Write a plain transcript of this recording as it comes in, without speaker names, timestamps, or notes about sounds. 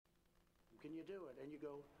you do it? And you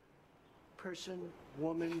go, person,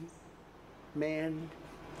 woman, man,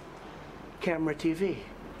 camera, TV.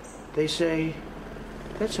 They say,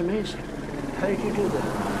 that's amazing. How did you do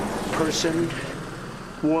that? Person,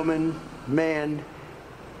 woman, man,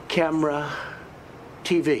 camera,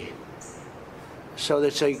 TV. So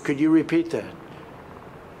they say, could you repeat that?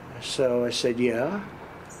 So I said, yeah.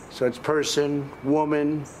 So it's person,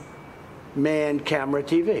 woman, man, camera,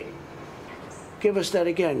 TV. Give us that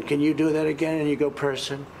again. Can you do that again? And you go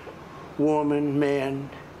person, woman, man,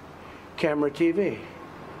 camera, TV.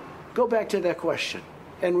 Go back to that question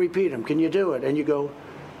and repeat them. Can you do it? And you go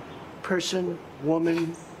person,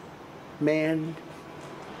 woman, man,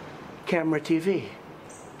 camera, TV.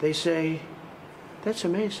 They say, that's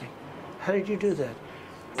amazing. How did you do that?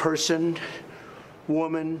 Person,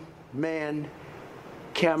 woman, man,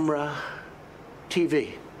 camera,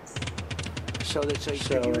 TV. So they say,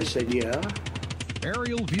 so I said, yeah.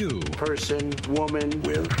 Aerial view. Person, woman,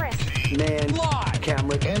 Will, Chris, man, live,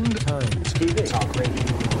 camera, end times, TV. Talk radio.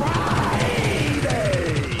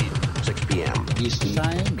 Friday, 6 p.m. Eastern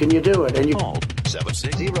Time. Can you do it? And you call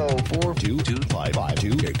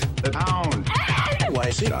 760-422-5528. The pound.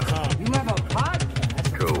 NYC.com. You have a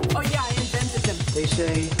podcast? Cool. Oh, yeah, I invented them. They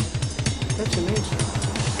say, that's amazing.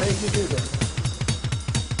 How did you do that?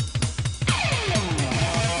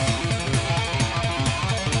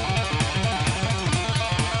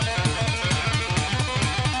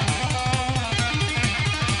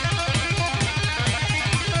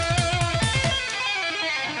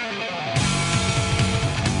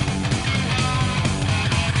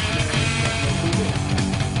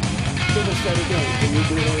 Give us that again. Can you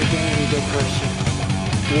do that again? And you go person,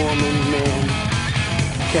 woman, man,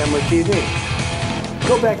 camera, TV.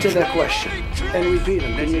 Go back to that question and repeat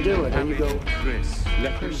them. Can you do it? And you go, Chris,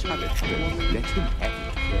 let him have it. Let him have it.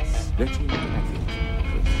 Chris, let him have it.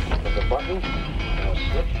 There's a button and a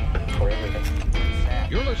switch for everything.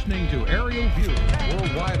 You're listening to Aerial View,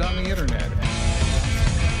 worldwide on the internet.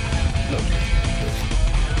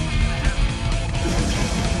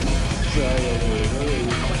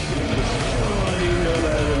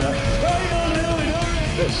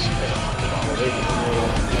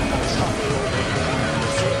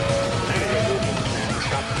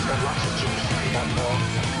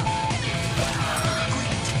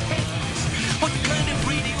 What kind of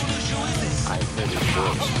radio show is this? I heard it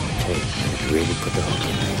once. Hey, it really put the hook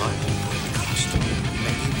in me. Custom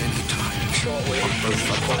many times.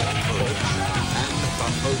 On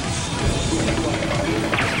both the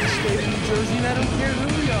State of New Jersey, and I don't care who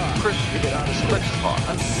we are. Chris, you get out of Split Talk.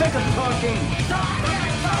 I'm sick of talking.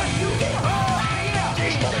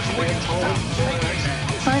 He's got a clear tone.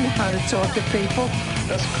 I know how to talk to people.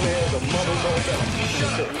 That's clear as a mother's own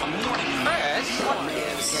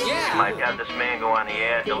Might have this man go on the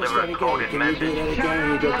air, give us deliver that a again. coded Can you message. do that again?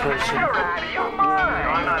 And you go person, You're out of your mind. No,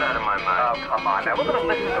 I'm not out of my mind. Oh, come on. Now, we're going to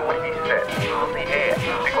listen to what he said on the air.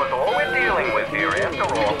 Because all we're dealing with here, after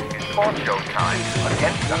all, is talk show time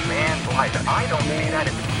against a man's life. And I don't see that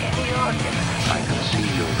as any argument. I can see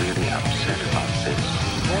you're really upset about this.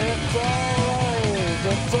 That's all right.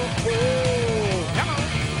 That's okay.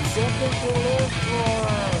 Something to live for.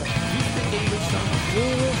 You speak English, son? We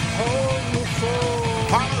will hold you so.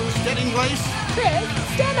 Carlos getting place? Chris,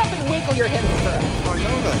 stand up and wiggle your hips for us. I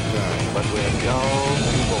know that guy, but we're young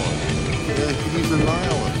and bored. Yeah, he's a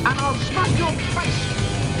nihilist. And I'll smash your face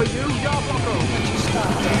for you, your bucko.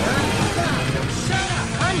 Stop there. Shut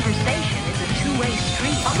up! Conversation is a two-way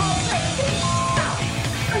street. I'm all crazy. Stop.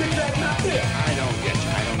 I'm gonna drag him out here. I don't get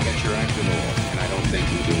you. I don't get your act at all. And I don't think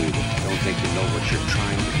you do either. I don't think you know what you're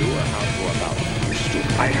trying to do or how to go about it. You're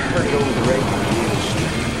stupid. I heard it over the radio.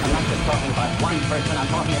 I'm not just talking about one person, I'm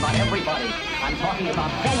talking about everybody. I'm talking about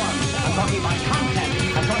form, I'm talking about content,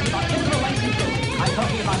 I'm talking about interrelationships, I'm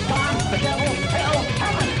talking about God, the devil, hell,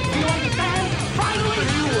 heaven. Do you understand? Finally!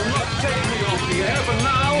 You will not take me off the air for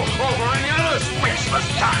now or for any other spaceless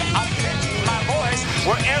time. I'm pitching my voice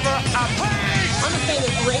wherever I please. I'm a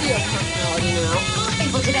famous radio personality now. Most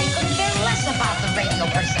people today couldn't care less about the radio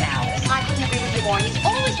personalities. I couldn't agree with you more. He's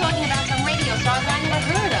always talking about some radio stars I never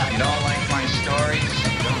heard of. You don't like my stories?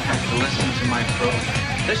 You don't have to listen to my program.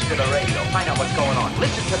 Listen to the radio, find out what's going on.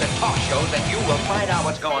 Listen to the talk shows, and you will find out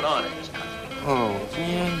what's going on in this country. Oh,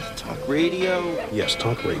 man. Talk radio? Yes,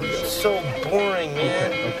 talk radio. So boring,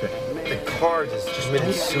 man. Okay. The cars has just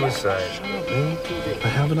committed suicide. I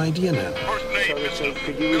have an idea now. So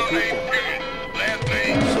could you repeat that?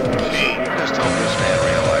 Just hope this man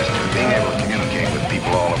realizes that being able to communicate with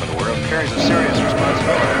people all over the world carries a serious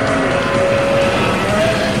responsibility.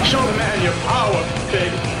 Show the man your power,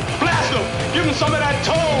 baby. Blast him. Give him some of that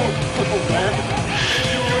tone. Oh, man.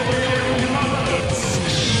 You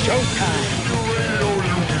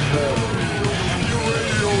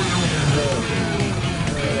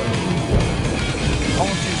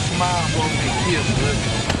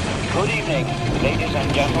and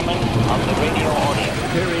gentlemen of the radio audience.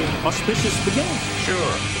 Very auspicious beginning.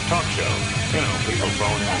 Sure, talk show. You know, people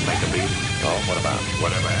phone in and make a beat. Oh, what about?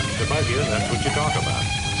 Whatever happens to bug you, that's what you talk about.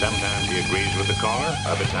 Sometimes he agrees with the caller,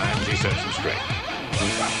 other times he sets him straight.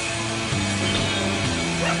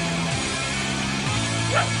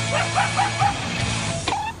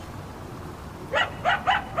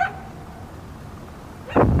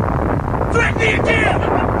 Threaten me again!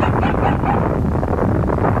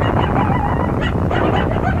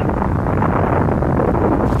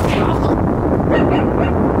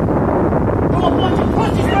 You're a bunch of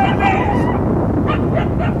pussies wearing masks!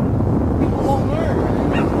 People won't learn.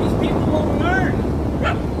 These people won't learn.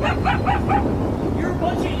 You're a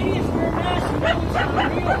bunch of idiots wearing masks and know it's not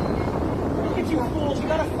real. Look at you fools. You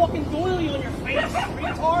got a fucking doily on your face,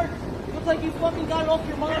 retard. You look like you fucking got it off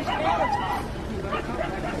your mom's countertop.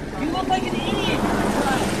 You look like an idiot.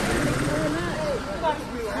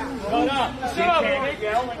 Shut up. Shut up,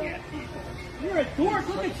 you're yelling at people. You're a dork.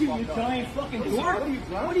 Look at you, you giant fucking dork. What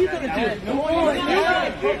are you going to do?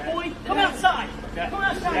 Boy, come outside. Come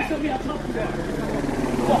outside so I'll talk to you.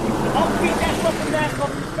 I'll beat that fucking mask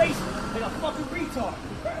off your face like a fucking retard.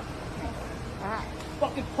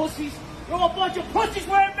 Fucking pussies. You're a bunch of pussies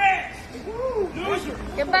wearing masks. Loser.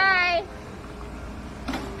 Goodbye.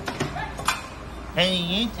 How are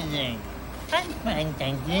you today? I'm fine,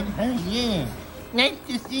 thank you. How are you? Nice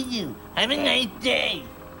to see you. Have a nice day.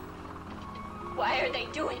 Why are they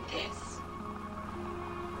doing this?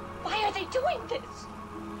 Why are they doing this?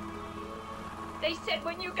 They said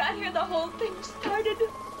when you got here the whole thing started.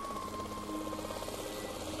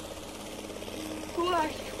 Who are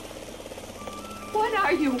you? What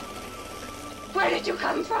are you? Where did you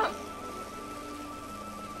come from?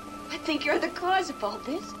 I think you're the cause of all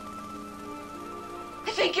this. I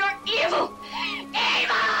think you're evil!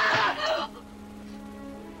 Evil!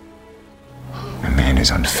 A man is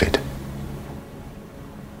unfit.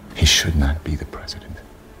 He should not be the president.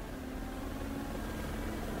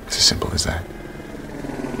 It's as simple as that.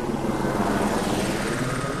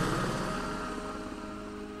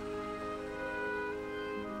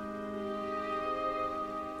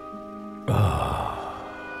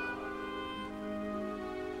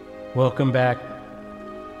 Welcome back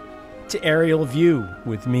to Aerial View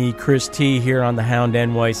with me, Chris T, here on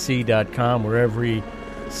thehoundnyc.com, where every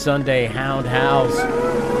Sunday Hound howls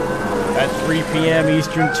at 3 p.m.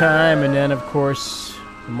 Eastern Time, and then, of course,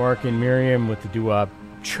 Mark and Miriam with the doo-wop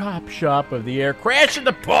chop shop of the air, crashing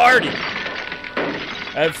the party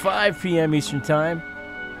at 5 p.m. Eastern Time.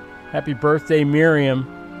 Happy birthday, Miriam.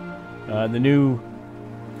 The new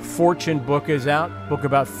Fortune book is out, book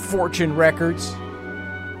about Fortune Records.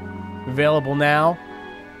 Available now.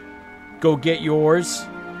 Go get yours.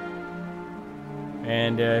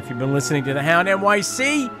 And if you've been listening to the Hound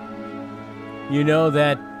NYC, you know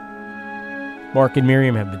that Mark and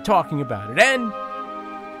Miriam have been talking about it. And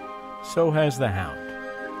so has the Hound.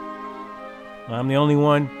 I'm the only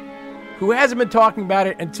one who hasn't been talking about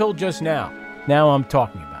it until just now. Now I'm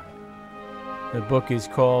talking about it. The book is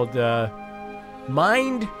called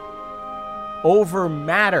Mind Over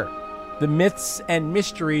Matter: The Myths and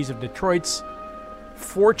Mysteries of Detroit's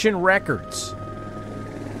Fortune Records.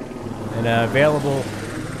 And available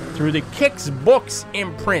through the Kicks Books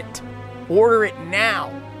imprint. Order it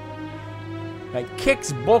now at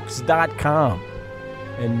kicksbooks.com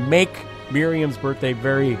and make Miriam's birthday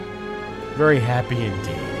very, very happy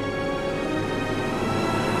indeed.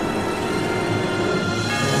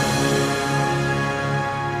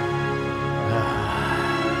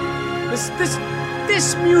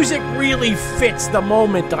 This music really fits the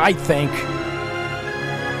moment, I think.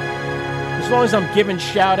 As long as I'm giving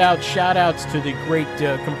shout-outs to the great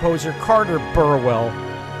composer Carter Burwell,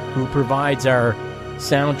 who provides our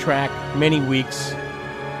soundtrack many weeks.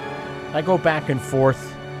 I go back and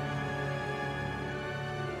forth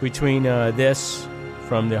between this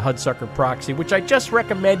from the Hudsucker Proxy, which I just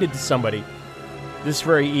recommended to somebody this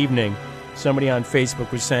very evening. Somebody on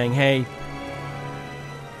Facebook was saying, hey,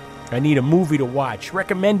 I need a movie to watch.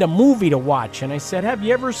 Recommend a movie to watch. And I said, have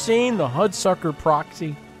you ever seen the Hudsucker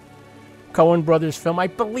Proxy? Coen Brothers film, I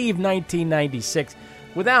believe 1996.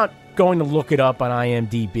 Without going to look it up on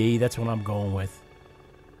IMDb, that's what I'm going with.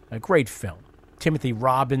 A great film. Timothy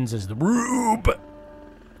Robbins as the Rube.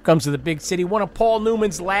 Comes to the big city. One of Paul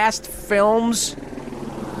Newman's last films.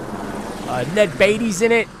 Ned Beatty's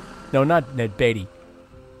in it. No, not Ned Beatty.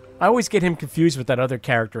 I always get him confused with that other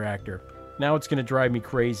character actor. Now it's going to drive me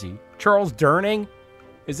crazy. Charles Durning?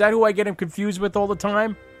 Is that who I get him confused with all the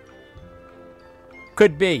time?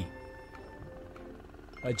 Could be.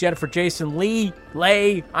 Jennifer Jason Leigh,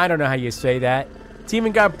 I don't know how you say that. It's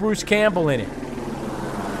even got Bruce Campbell in it.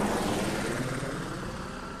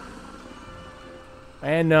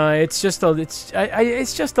 And it's just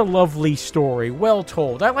a lovely story, well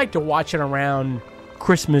told. I like to watch it around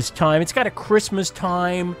Christmas time. It's got a Christmas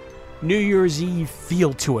time, New Year's Eve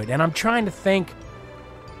feel to it. And I'm trying to think.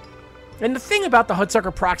 And the thing about the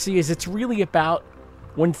Hudsucker Proxy is it's really about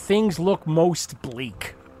when things look most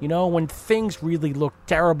bleak. You know, when things really look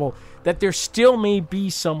terrible, that there still may be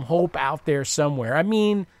some hope out there somewhere. I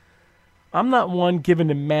mean, I'm not one given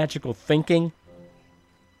to magical thinking.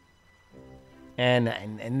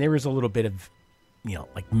 And there is a little bit of, you know,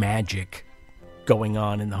 like magic going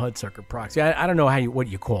on in the Hudsucker Proxy. I don't know what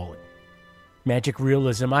you call it. Magic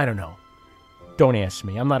realism, I don't know. Don't ask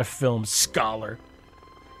me. I'm not a film scholar.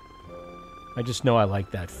 I just know I like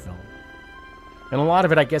that film. And a lot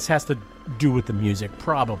of it, I guess, has to do with the music,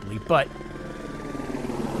 probably. But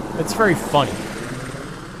it's very funny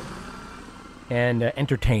and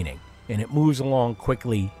entertaining. And it moves along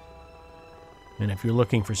quickly. And if you're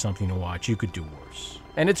looking for something to watch, you could do worse.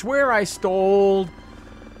 And it's where I stole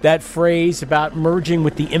that phrase about merging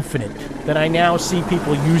with the infinite that I now see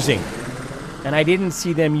people using. And I didn't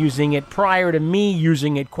see them using it prior to me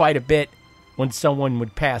using it quite a bit when someone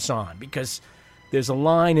would pass on. Because there's a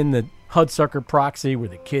line in the Hudsucker Proxy where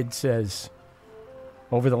the kid says,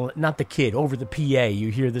 over the PA, you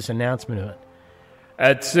hear this announcement of it.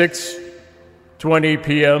 At 6:20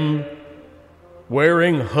 p.m.,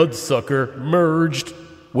 wearing Hudsucker merged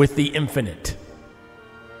with the infinite.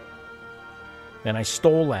 And I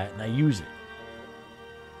stole that and I use it.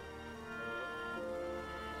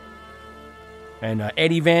 And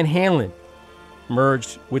Eddie Van Halen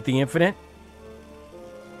merged with the infinite.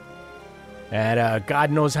 And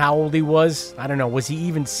God knows how old he was. I don't know. Was he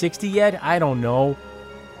even 60 yet? I don't know.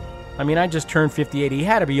 I mean, I just turned 58. He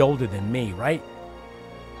had to be older than me, right?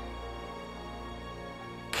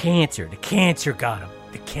 Cancer. The cancer got him.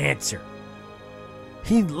 The cancer.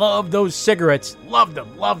 He loved those cigarettes. Loved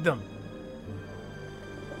them.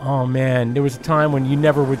 Oh, man. There was a time when you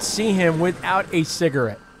never would see him without a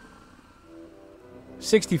cigarette.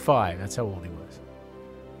 65. That's how old he was.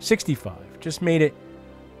 65. Just made it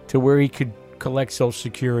to where he could collect Social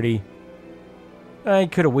Security. I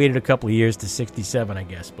could have waited a couple of years to 67, I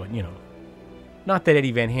guess. But, you know. Not that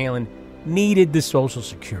Eddie Van Halen needed the Social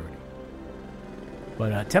Security.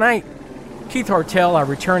 But tonight, Keith Hartel, our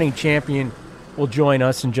returning champion, will join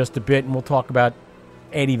us in just a bit, and we'll talk about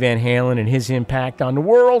Eddie Van Halen and his impact on the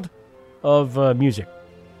world of music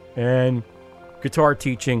and guitar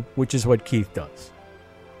teaching, which is what Keith does.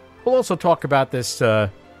 We'll also talk about this New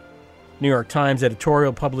York Times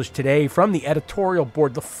editorial published today from the editorial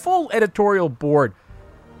board, the full editorial board,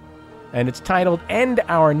 and it's titled, End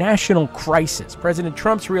Our National Crisis. President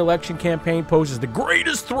Trump's re-election campaign poses the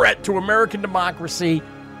greatest threat to American democracy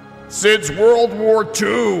since World War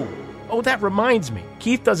II. Oh, that reminds me.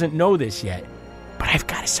 Keith doesn't know this yet, but I've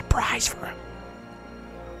got a surprise for him.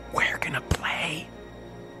 We're going to play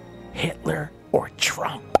Hitler or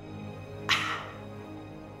Trump.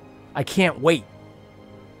 I can't wait.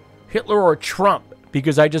 Hitler or Trump,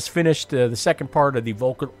 because I just finished the second part of the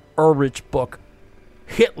Volker Ulrich book,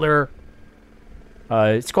 Hitler.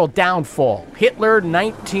 It's called Downfall. Hitler,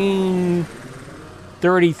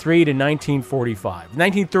 1933 to 1945.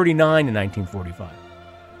 1939 to 1945.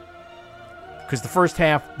 Because the first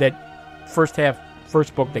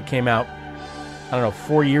book that came out, I don't know,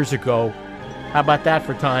 4 years ago. How about that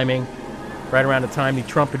for timing? Right around the time the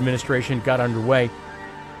Trump administration got underway.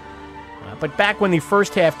 But back when the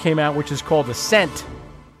first half came out, which is called Ascent,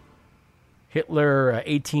 Hitler,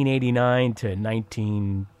 1889 to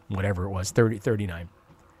 19... whatever it was, 39.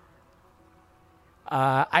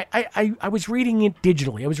 I was reading it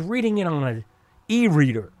digitally. I was reading it on an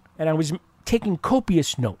e-reader, and I was taking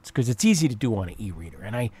copious notes because it's easy to do on an e-reader.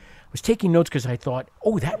 And I was taking notes because I thought,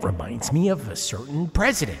 oh, that reminds me of a certain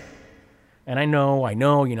president. And I know,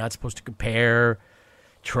 you're not supposed to compare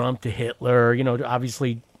Trump to Hitler. You know,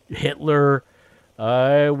 obviously Hitler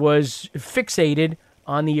was fixated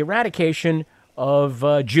on the eradication of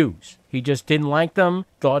Jews. He just didn't like them,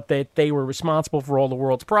 thought that they were responsible for all the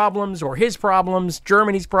world's problems, or his problems,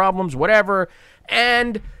 Germany's problems, whatever.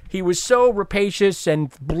 And he was so rapacious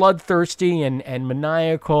and bloodthirsty and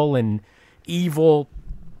maniacal and evil.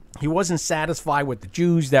 He wasn't satisfied with the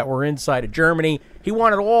Jews that were inside of Germany. He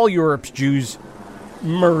wanted all Europe's Jews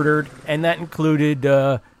murdered, and that included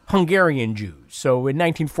Hungarian Jews. So in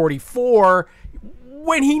 1944,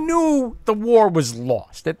 when he knew the war was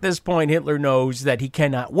lost. At this point, Hitler knows that he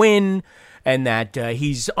cannot win and that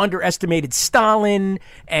he's underestimated Stalin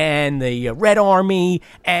and the Red Army,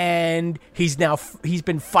 and he's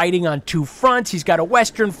been fighting on two fronts. He's got a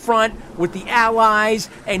Western front with the Allies,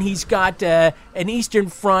 and he's got an Eastern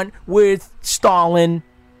front with Stalin.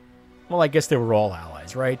 Well, I guess they were all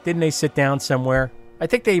allies, right? Didn't they sit down somewhere? I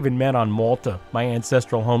think they even met on Malta, my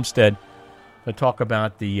ancestral homestead, to talk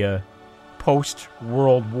about the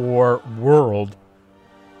post-World War world.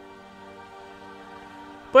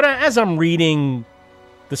 But as I'm reading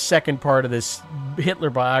the second part of this Hitler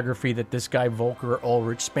biography that this guy Volker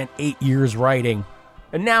Ulrich spent 8 years writing,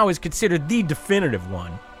 and now is considered the definitive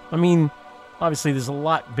one. I mean, obviously there's a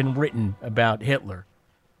lot been written about Hitler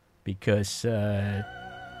because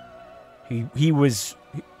he was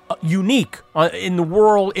unique in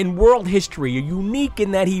world history, unique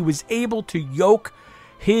in that he was able to yoke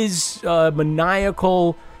his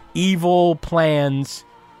maniacal, evil plans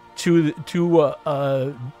to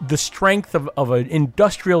the strength of an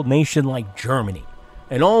industrial nation like Germany,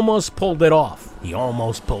 and almost pulled it off. He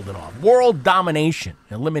almost pulled it off. World domination,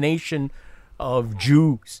 elimination of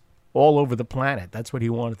Jews all over the planet. That's what he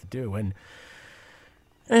wanted to do. And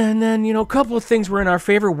then, a couple of things were in our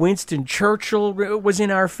favor. Winston Churchill was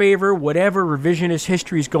in our favor. Whatever revisionist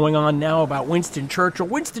history is going on now about Winston Churchill.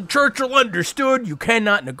 Winston Churchill understood you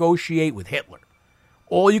cannot negotiate with Hitler.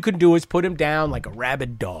 All you can do is put him down like a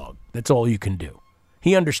rabid dog. That's all you can do.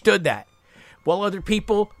 He understood that. While other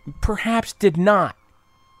people perhaps did not.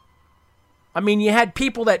 I mean, you had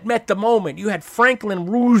people that met the moment. You had Franklin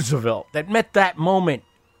Roosevelt that met that moment.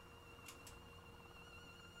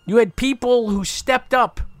 You had people who stepped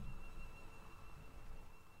up.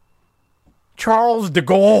 Charles de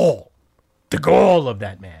Gaulle. De Gaulle of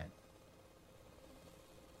that man.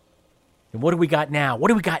 And what do we got now?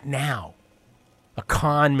 A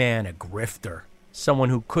con man, a grifter, someone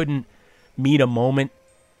who couldn't meet a moment.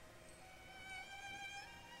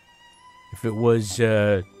 If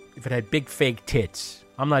it had big fake tits,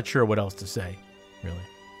 I'm not sure what else to say, really.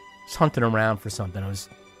 I was hunting around for something. I was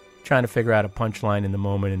trying to figure out a punchline in the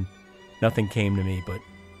moment, and nothing came to me, but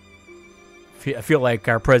I feel like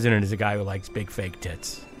our president is a guy who likes big fake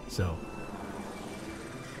tits, so.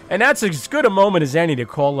 And that's as good a moment as any to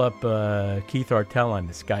call up Keith Artell on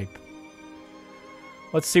the Skype.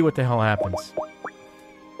 Let's see what the hell happens.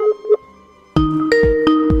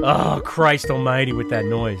 Oh, Christ almighty with that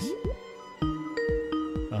noise.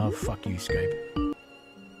 Oh, fuck you, Skype.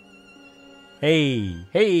 Hey.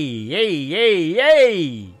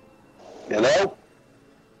 Hello?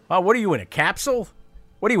 Oh, what are you, in a capsule?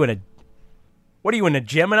 What are you in a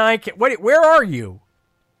Gemini? Where are you?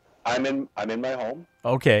 I'm in my home.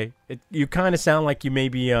 Okay. You kind of sound like you may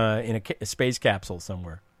be in a space capsule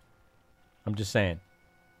somewhere. I'm just saying.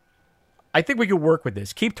 I think we could work with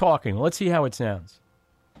this. Keep talking. Let's see how it sounds.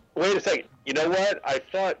 Wait a second. You know what? I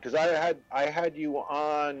thought, because I had you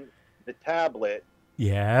on the tablet.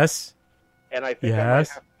 Yes. And I think I might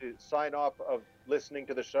have to sign off of listening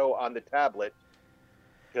to the show on the tablet.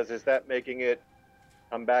 Because is that making it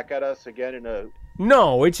come back at us again in a...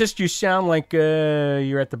 No, it's just you sound like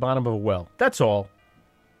you're at the bottom of a well. That's all.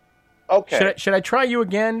 Okay. Should I try you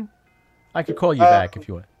again? I could call you back if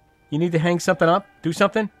you want. You need to hang something up? Do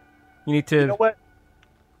something? You need to... You know what?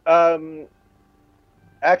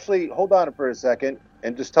 Actually, hold on for a second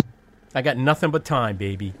and just talk. I got nothing but time,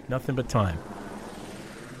 baby. Nothing but time.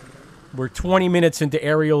 We're 20 minutes into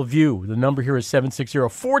Aerial View. The number here is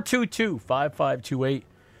 760-422-5528.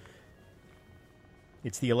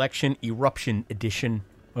 It's the election eruption edition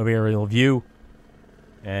of Aerial View.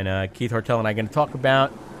 And Keith Hartell and I are going to talk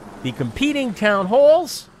about the competing town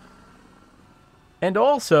halls. And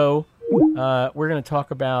also, we're going to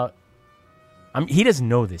talk about... he doesn't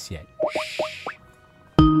know this yet.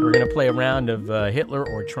 We're going to play a round of Hitler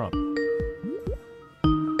or Trump.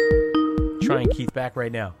 Trying Keith back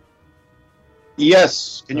right now.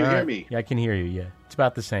 Yes. Can you hear me? Yeah, I can hear you, yeah. It's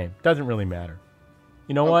about the same. Doesn't really matter.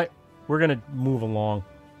 You know what? We're going to move along.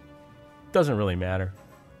 Doesn't really matter.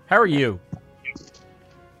 How are you?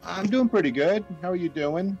 I'm doing pretty good. How are you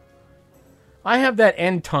doing? I have that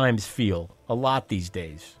end times feel a lot these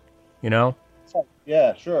days. You know?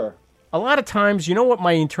 Yeah, sure. A lot of times, you know what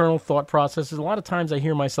my internal thought process is? A lot of times I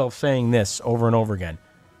hear myself saying this over and over again.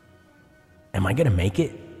 Am I going to make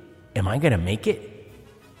it? Am I going to make it?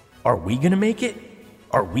 Are we going to make it?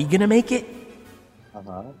 Are we going to make it?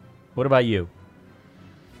 Uh-huh. What about you?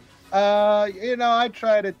 I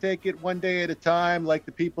try to take it one day at a time, like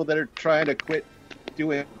the people that are trying to quit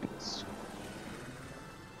doing it.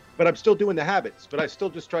 But I'm still doing the habits, but I still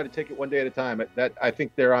just try to take it one day at a time. I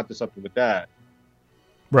think they're onto something with that.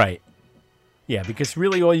 Right. Yeah, because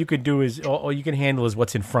really all you can do is all you can handle is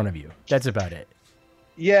what's in front of you. That's about it.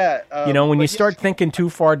 Yeah. When you start thinking too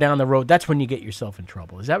far down the road, that's when you get yourself in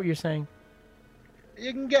trouble. Is that what you're saying?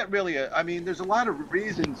 You can get really. There's a lot of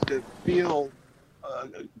reasons to feel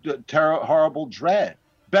horrible dread.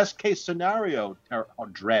 Best case scenario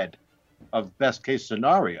dread of best case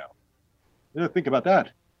scenario. Think about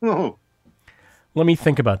that. Oh. Let me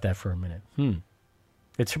think about that for a minute.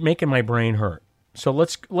 It's making my brain hurt. So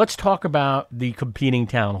let's talk about the competing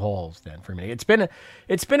town halls then for a minute.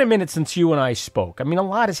 It's been a minute since you and I spoke. A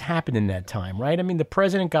lot has happened in that time, right? The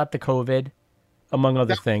president got the COVID, among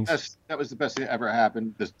other things. That was the best thing that ever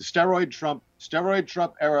happened. The steroid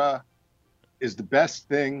Trump era is the best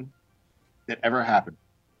thing that ever happened.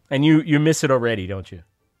 And you miss it already, don't you?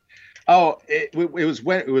 Oh, it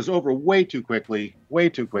was over way too quickly. Way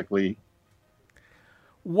too quickly.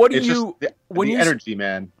 What do it's you just when the you energy,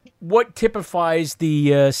 man? What typifies the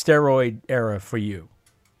steroid era for you?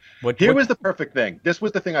 Here was the perfect thing. This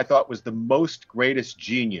was the thing I thought was the most greatest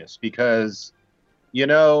genius because,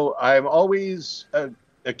 I'm always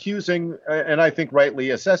accusing, and I think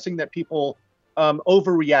rightly assessing that people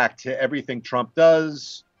overreact to everything Trump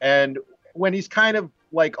does, and when he's kind of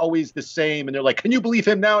like always the same, and they're like, "Can you believe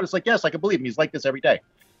him now?" And it's like, "Yes, I can believe him. He's like this every day."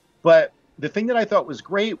 But the thing that I thought was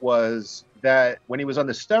great was that when he was on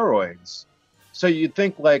the steroids, so you'd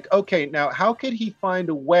think like, okay, now how could he find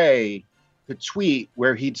a way to tweet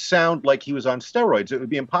where he'd sound like he was on steroids? It would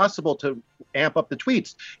be impossible to amp up the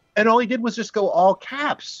tweets. And all he did was just go all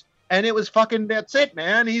caps. And it was fucking, that's it,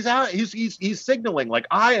 man. He's out. He's signaling like,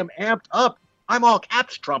 I am amped up. I'm all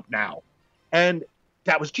caps Trump now. And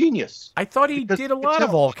that was genius. I thought he did a lot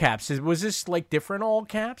of all caps. Was this like different all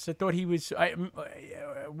caps? I thought he was, I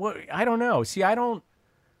don't know. See, I don't.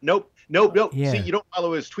 Nope. Yeah. See, you don't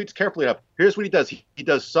follow his tweets carefully enough. Here's what he does. He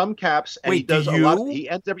does some caps, and he does a lot. He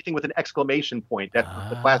ends everything with an exclamation point. That's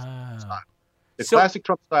the classic style. The classic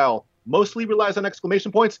Trump style mostly relies on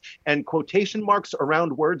exclamation points and quotation marks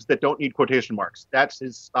around words that don't need quotation marks. That's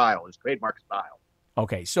his style, his trademark style.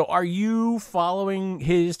 Okay, so are you following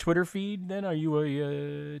his Twitter feed then? Are you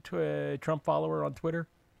a Trump follower on Twitter?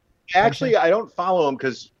 Actually, I don't follow him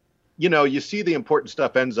because you see the important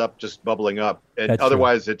stuff ends up just bubbling up, and That's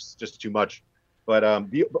otherwise true. It's just too much. But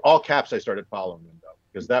all caps, I started following him though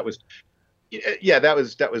because that was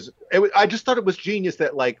I just thought it was genius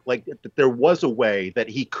that like that there was a way that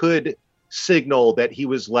he could signal that he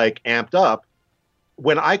was like amped up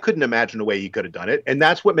when I couldn't imagine a way he could have done it, and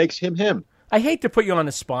that's what makes him him. I hate to put you on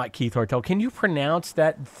the spot, Keith Hartel. Can you pronounce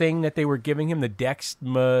that thing that they were giving him, the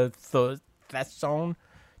dexamethasone?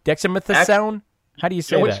 Dexamethasone? How do you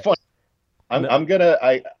say that? Funny.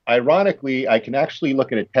 Ironically, I can actually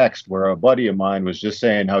look at a text where a buddy of mine was just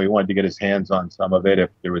saying how he wanted to get his hands on some of it if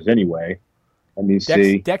there was any way. Let me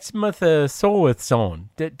see. Dexamethasone.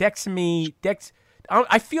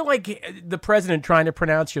 I feel like the president trying to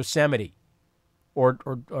pronounce Yosemite or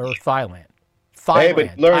Thailand. Hey, but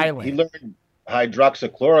he learned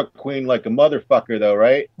hydroxychloroquine like a motherfucker, though,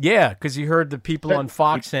 right? Yeah, because he heard the people on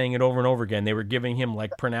Fox saying it over and over again. They were giving him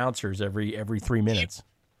like pronouncers every 3 minutes.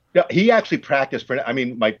 No, he actually practiced.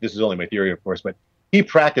 This is only my theory, of course, but he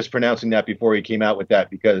practiced pronouncing that before he came out with that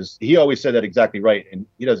because he always said that exactly right, and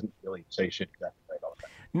he doesn't really say shit exactly right all the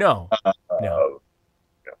time.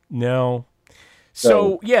 No.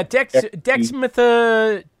 So yeah,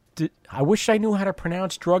 dexamethasone. I wish I knew how to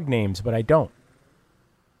pronounce drug names, but I don't.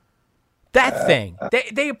 That thing.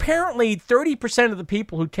 They apparently 30% of the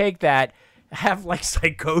people who take that have like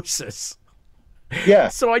psychosis. Yeah.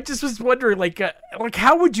 So I just was wondering, like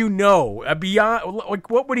how would you know beyond? Like,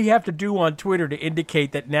 what would he have to do on Twitter to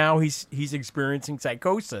indicate that now he's experiencing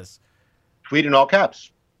psychosis? Tweet in all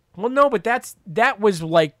caps. Well, no, but that was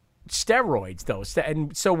like steroids, though.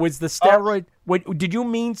 And so was the steroid? Did you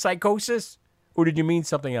mean psychosis, or did you mean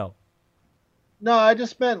something else? No, I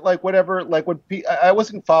just meant like whatever. Like I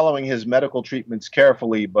wasn't following his medical treatments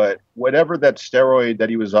carefully, but whatever that steroid that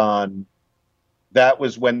he was on. That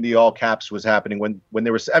was when the all caps was happening. When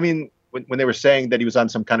they were, when they were saying that he was on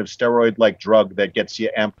some kind of steroid like drug that gets you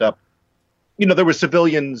amped up. There were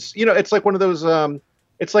civilians. It's like one of those.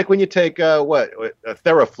 It's like when you take a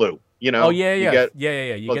Theraflu. Oh yeah.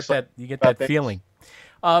 You get that feeling.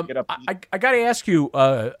 I got to ask you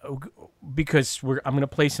because I'm going to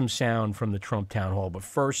play some sound from the Trump town hall, but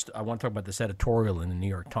first I want to talk about this editorial in the New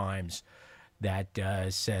York Times. That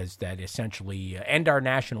says that essentially end our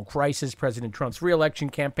national crisis. President Trump's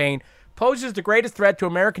re-election campaign poses the greatest threat to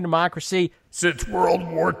American democracy since World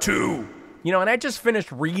War II. And I just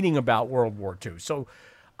finished reading about World War II. So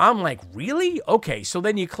I'm like, really? Okay. So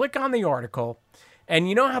then you click on the article, And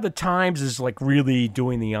you know how the Times is like really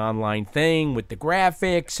doing the online thing with the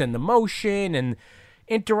graphics and the motion and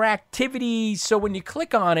interactivity. So when you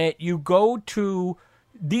click on it, you go to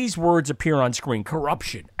these words appear on screen: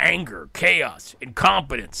 corruption, anger, chaos,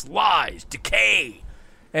 incompetence, lies, decay.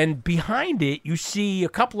 And behind it, you see a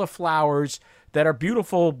couple of flowers that are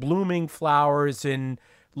beautiful, blooming flowers and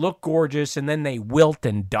look gorgeous, and then they wilt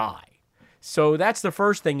and die. So that's the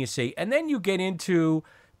first thing you see. And then you get into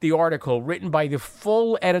the article written by the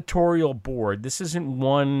full editorial board. This isn't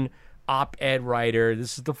one op-ed writer.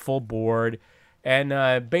 This is the full board.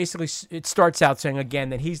 And basically, it starts out saying, again,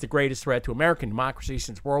 that he's the greatest threat to American democracy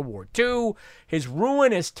since World War II. His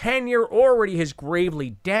ruinous tenure already has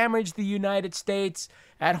gravely damaged the United States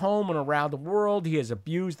at home and around the world. He has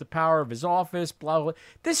abused the power of his office, blah, blah.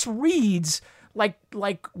 This reads like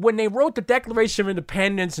when they wrote the Declaration of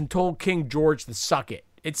Independence and told King George to suck it.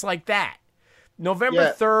 It's like that.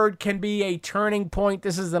 November 3rd can be a turning point.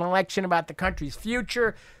 This is an election about the country's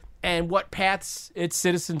future and what paths its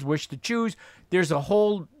citizens wish to choose. There's a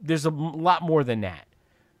lot more than that.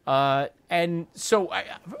 And so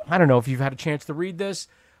I don't know if you've had a chance to read this.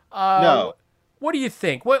 No. What do you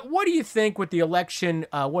think? What do you think with the election?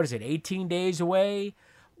 18 days away?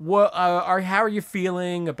 How are you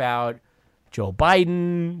feeling about Joe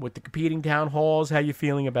Biden with the competing town halls? How are you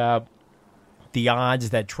feeling about the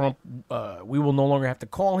odds that Trump, we will no longer have to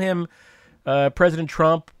call him President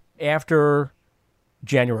Trump after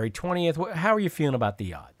January 20th? How are you feeling about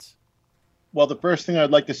the odds? Well, the first thing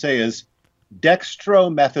I'd like to say is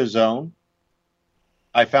dextromethasone.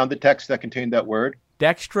 I found the text that contained that word.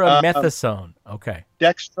 Dextromethasone. Okay.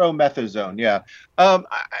 Dextromethasone. Yeah.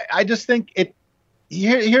 I just think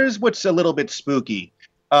here's what's a little bit spooky.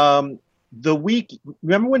 Remember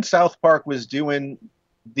when South Park was doing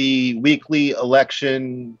the weekly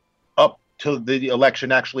election up till the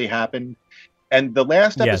election actually happened? And the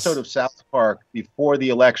last episode of South Park before the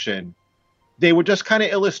election, they were just kind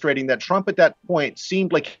of illustrating that Trump at that point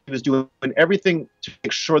seemed like he was doing everything to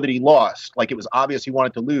make sure that he lost. Like it was obvious he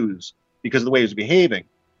wanted to lose because of the way he was behaving.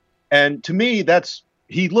 And to me,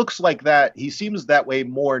 he looks like that. He seems that way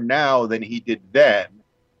more now than he did then.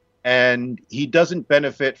 And he doesn't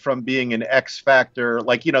benefit from being an X factor.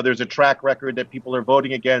 Like, there's a track record that people are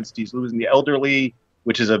voting against. He's losing the elderly,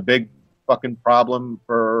 which is a big fucking problem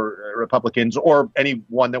for Republicans or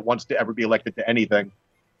anyone that wants to ever be elected to anything.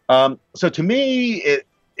 So to me,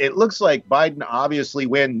 it looks like Biden obviously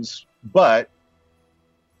wins, but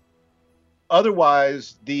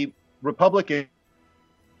otherwise the Republicans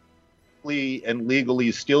and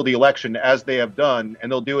legally steal the election as they have done,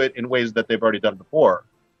 and they'll do it in ways that they've already done before.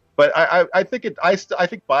 But I think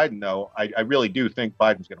Biden, though. I really do think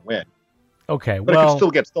Biden's going to win. Okay, but it could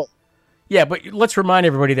still get stolen. Yeah, but let's remind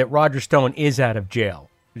everybody that Roger Stone is out of jail.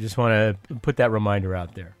 We just want to put that reminder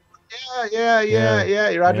out there.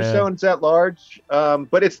 Yeah. Roger Stone's at large.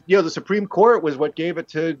 But it's the Supreme Court was what gave it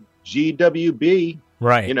to GWB.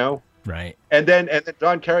 Right. Right. And then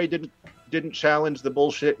John Kerry didn't challenge the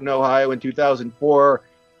bullshit in Ohio in 2004.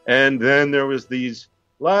 And then there was a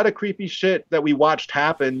lot of creepy shit that we watched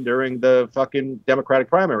happen during the fucking Democratic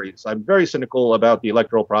primaries. I'm very cynical about the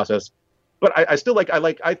electoral process, but I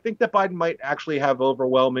think that Biden might actually have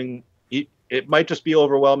overwhelming. It might just be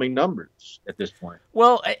overwhelming numbers at this point.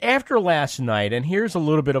 Well, after last night, and here's a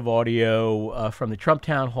little bit of audio from the Trump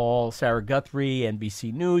town hall, Sarah Guthrie,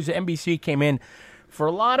 NBC News. NBC came in for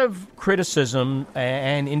a lot of criticism,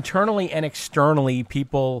 and internally and externally,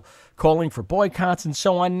 people calling for boycotts and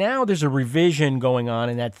so on. Now there's a revision going on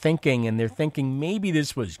in that thinking, and they're thinking maybe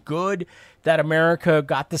this was good that America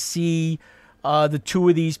got to see the two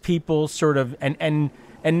of these people sort of, and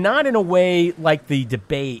not in a way like the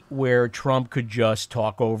debate where Trump could just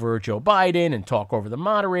talk over Joe Biden and talk over the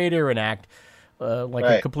moderator and act like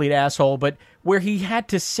a complete asshole, but where he had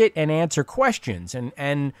to sit and answer questions.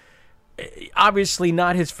 And obviously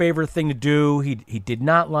not his favorite thing to do. He did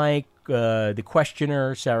not like the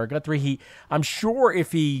questioner, Sarah Guthrie. I'm sure if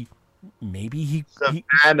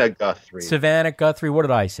Savannah Guthrie. What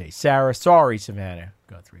did I say? Savannah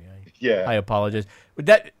Guthrie. I apologize. But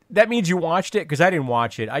that means you watched it? Because I didn't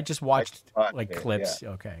watch it. I just watched clips. Yeah.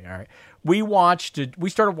 Okay, all right. We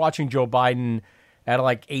started watching Joe Biden at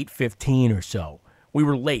like 8:15 or so. We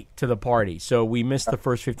were late to the party, so we missed the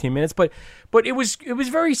first 15 minutes. But it was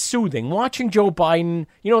very soothing watching Joe Biden.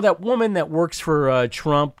 That woman that works for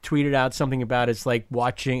Trump tweeted out something about it's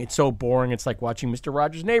so boring. It's like watching Mr.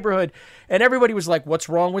 Rogers' Neighborhood, and everybody was like, "What's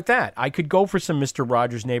wrong with that?" I could go for some Mr.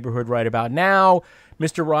 Rogers' Neighborhood right about now.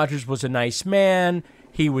 Mr. Rogers was a nice man.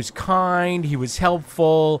 He was kind. He was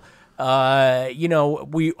helpful.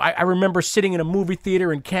 I remember sitting in a movie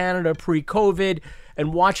theater in Canada pre-COVID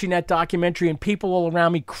and watching that documentary, and people all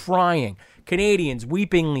around me crying. Canadians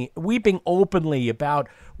weeping openly about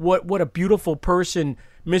what a beautiful person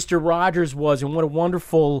Mr. Rogers was, and what a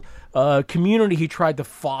wonderful community he tried to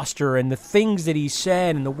foster, and the things that he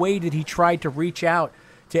said, and the way that he tried to reach out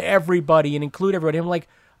to everybody and include everybody. I'm like,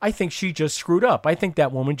 I think she just screwed up. I think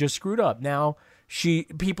that woman just screwed up. Now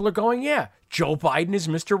people are going, yeah, Joe Biden is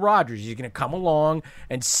Mr. Rogers. He's going to come along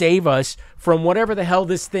and save us from whatever the hell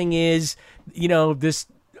this thing is, this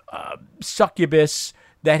succubus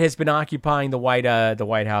that has been occupying the White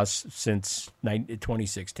House since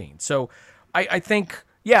 2016. So I think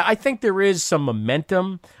there is some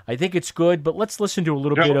momentum. I think it's good, but let's listen to a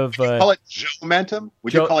little bit of... Would you call it Joe-mentum?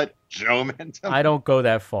 Would you call it Joe-mentum? I don't go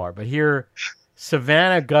that far, but here,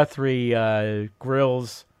 Savannah Guthrie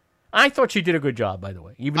grills... I thought she did a good job, by the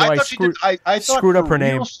way. Even though I screwed up her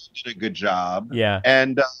name. She did a good job. Yeah.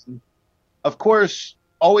 And, of course,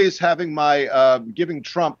 always having my giving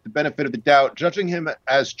Trump the benefit of the doubt, judging him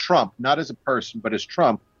as Trump, not as a person, but as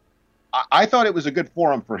Trump. I thought it was a good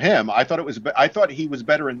forum for him. I thought he was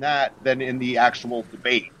better in that than in the actual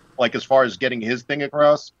debate, like as far as getting his thing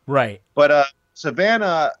across. Right. But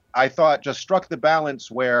Savannah, I thought, just struck the balance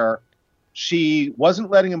where she wasn't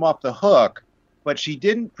letting him off the hook, but she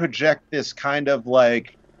didn't project this kind of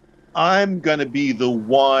like, I'm going to be the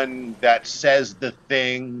one that says the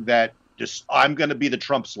thing that just, I'm going to be the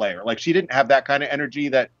Trump slayer. Like, she didn't have that kind of energy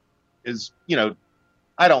that is,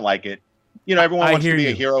 I don't like it. Everyone wants to be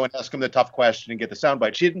a hero and ask him the tough question and get the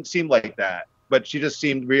soundbite. She didn't seem like that, but she just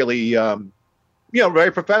seemed really,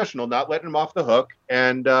 very professional, not letting him off the hook.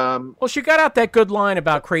 And well, she got out that good line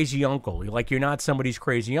about crazy uncle. Like, you're not somebody's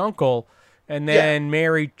crazy uncle. And then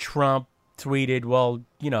Mary Trump tweeted, well,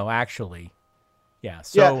 actually, yeah.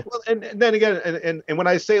 So, yeah. Well, and then again, and when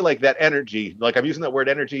I say like that energy, like I'm using that word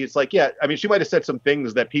energy, it's like, yeah, I mean, she might have said some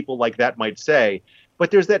things that people like that might say, but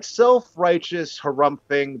there's that self-righteous harumph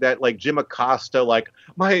thing that like Jim Acosta, like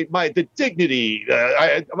the dignity,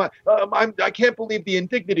 I can't believe the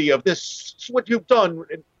indignity of this, what you've done.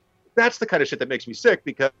 And that's the kind of shit that makes me sick,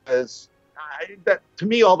 because that to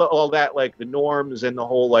me, all that like the norms and the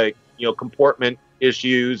whole like, comportment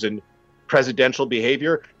issues and presidential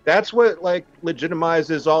behavior, that's what like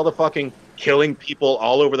legitimizes all the fucking killing people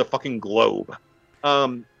all over the fucking globe.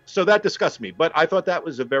 So that disgusts me, but I thought that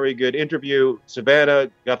was a very good interview. Savannah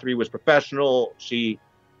Guthrie was professional. She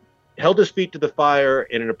held his feet to the fire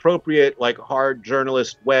in an appropriate, like, hard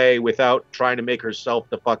journalist way without trying to make herself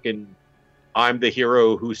the fucking I'm the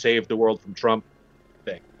hero who saved the world from Trump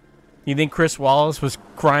thing. You think Chris Wallace was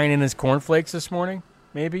crying in his cornflakes this morning?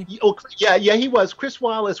 Maybe? Oh, yeah, he was. Chris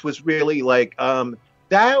Wallace was really like,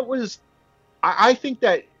 that was, I think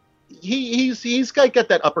that he's got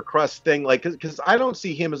that upper crust thing, like, because I don't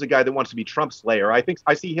see him as a guy that wants to be Trump slayer.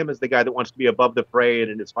 I see him as the guy that wants to be above the fray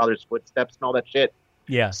and in his father's footsteps and all that shit.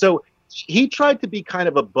 Yeah. So he tried to be kind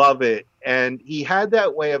of above it, and he had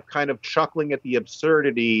that way of kind of chuckling at the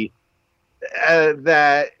absurdity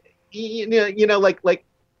that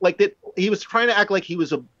like that he was trying to act like he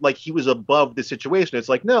was above the situation. It's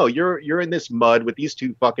like, no, you're in this mud with these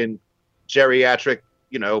two fucking geriatric,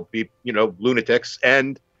 lunatics,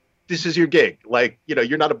 and this is your gig. Like,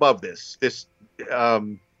 you're not above this.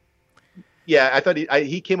 I thought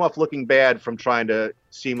he came off looking bad from trying to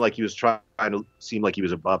seem like he was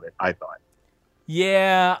above it, I thought.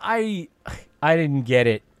 Yeah, I didn't get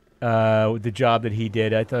it, the job that he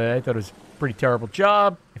did. I thought it was a pretty terrible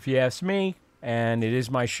job, if you ask me. And it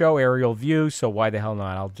is my show, Aerial View, so why the hell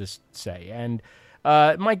not? I'll just say. And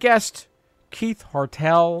my guest, Keith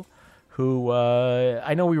Hartel, who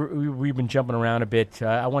I know we've been jumping around a bit.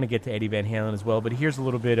 I want to get to Eddie Van Halen as well, but here's a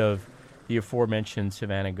little bit of the aforementioned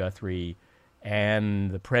Savannah Guthrie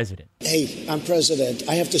and the president. Hey, I'm president.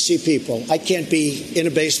 I have to see people. I can't be in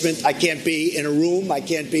a basement. I can't be in a room.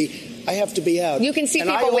 I have to be out. You can see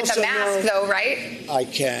people with a mask, though, right? I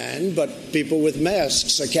can, but people with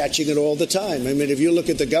masks are catching it all the time. I mean, if you look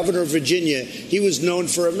at the governor of Virginia, he was known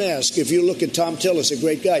for a mask. If you look at Tom Tillis, a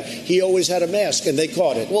great guy, he always had a mask, and they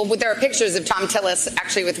caught it. Well, there are pictures of Tom Tillis,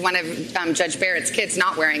 actually, with one of Judge Barrett's kids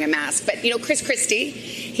not wearing a mask. But, Chris Christie,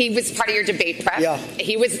 he was part of your debate prep. Yeah.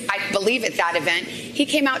 He was, I believe, at that event. He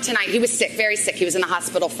came out tonight. He was sick, very sick. He was in the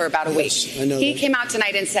hospital for about a week. I know He came out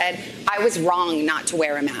tonight and said, I was wrong not to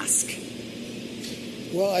wear a mask.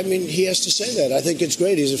 Well, I mean, he has to say that. I think it's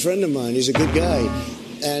great. He's a friend of mine. He's a good guy.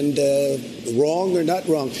 and wrong or not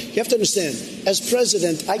wrong. You have to understand, as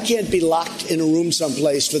president, I can't be locked in a room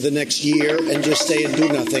someplace for the next year and just stay and do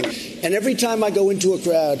nothing. And every time I go into a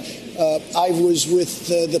crowd, I was with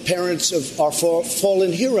the parents of our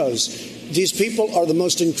fallen heroes. These people are the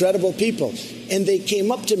most incredible people. And they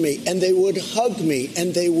came up to me, and they would hug me,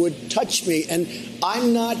 and they would touch me, and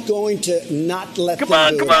I'm not going to not let them do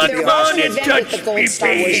it. There was an event with the Gold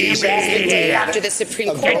Star Wars the day after the Supreme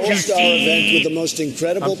Court. A Gold Star event with the most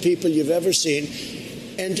incredible people you've ever seen.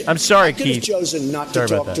 And I'm sorry, I could have Keith. chosen not Sorry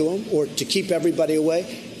to about talk to him or to keep everybody away.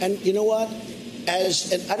 And you know what? And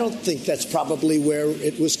I don't think that's probably where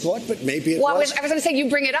it was caught, but maybe it was. I was going to say, you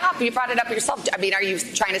bring it up. You brought it up yourself. I mean, are you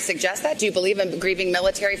trying to suggest that? Do you believe a grieving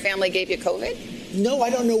military family gave you COVID? No, I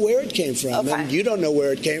don't know where it came from. Okay. And you don't know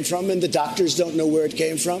where it came from, and the doctors don't know where it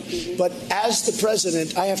came from. But as the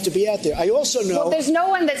president, I have to be out there. I also know... Well, there's no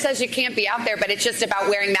one that says you can't be out there, but it's just about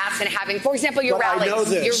wearing masks and having, for example, your But I know rallies.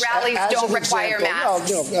 this. Your rallies As don't an require example,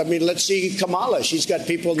 masks. No, I mean, let's see Kamala. She's got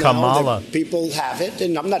people now. Kamala. That people have it,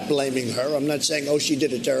 and I'm not blaming her. I'm not saying, oh, she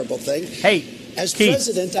did a terrible thing. Hey, as Keith,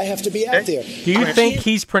 president, I have to be out there. Do you think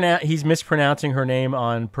he's mispronouncing her name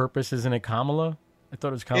on purpose? Isn't it Kamala? I thought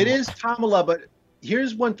it was Kamala. It is Kamala, but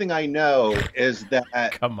here's one thing I know is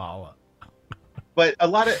that Kamala. But a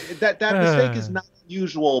lot of that mistake is not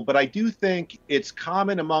usual, but I do think it's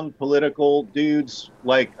common among political dudes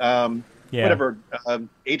like whatever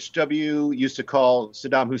HW used to call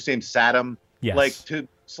Saddam Hussein Saddam, Yes. like to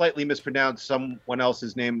slightly mispronounce someone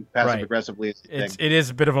else's name passive aggressively. It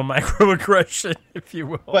is a bit of a microaggression, if you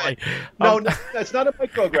will. But no, that's not a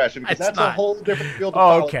microaggression because that's a whole different field of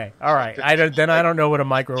politics. Okay, all right. I don't know what a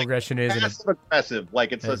microaggression is. Passive aggressive,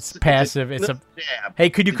 like it's passive. It's a jab. Hey,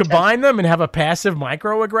 could you combine them and have a passive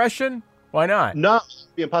microaggression? Why not? No,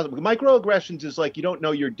 it'd be impossible. Microaggressions is like you don't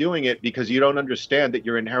know you're doing it because you don't understand that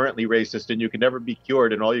you're inherently racist and you can never be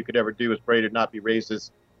cured, and all you could ever do is pray to not be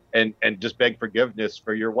racist and just beg forgiveness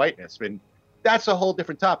for your whiteness. And that's a whole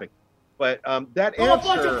different topic. But that Well,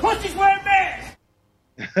 answer... a bunch of pussies wearing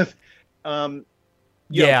masks!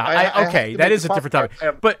 That is a different topic.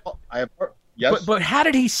 Yes. But how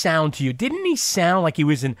did he sound to you? Didn't he sound like he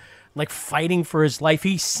was fighting for his life?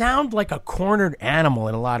 He sounded like a cornered animal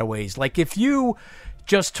in a lot of ways. Like if you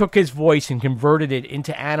just took his voice and converted it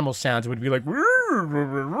into animal sounds, it would be like...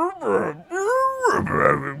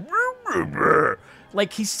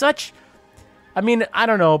 Like he's such... I mean, I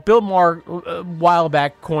don't know. Bill Maher a while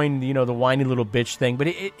back coined, the whiny little bitch thing, but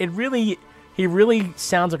he really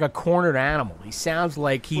sounds like a cornered animal. He sounds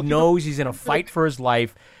like he knows he's in a fight for his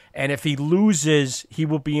life, and if he loses, he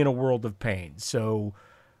will be in a world of pain. So,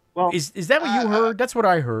 is that what you heard? That's what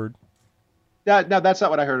I heard. No, that's not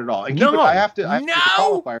what I heard at all. And I have to make the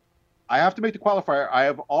qualifier. I have to make the qualifier. I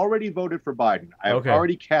have already voted for Biden. I have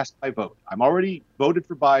already cast my vote. I'm already voted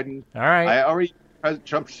for Biden. All right.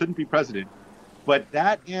 Trump shouldn't be president. But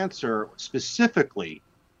that answer specifically,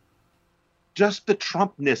 just the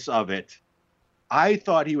Trumpness of it, I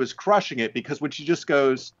thought he was crushing it because when she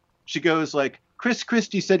goes like, Chris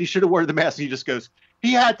Christie said he should have worn the mask. And he just goes,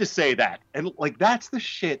 he had to say that. And like, that's the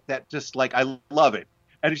shit that just like, I love it.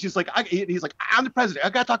 And she's like, he's like, I'm the president.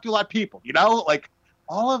 I got to talk to a lot of people, like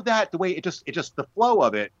all of that, the way it just the flow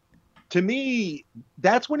of it. To me,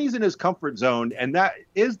 that's when he's in his comfort zone. And that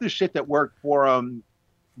is the shit that worked for him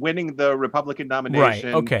winning the Republican nomination.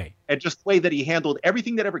 Right, okay. And just the way that he handled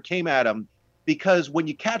everything that ever came at him. Because when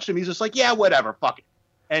you catch him, he's just like, yeah, whatever, fuck it.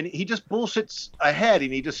 And he just bullshits ahead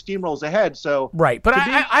and he just steamrolls ahead. So right, but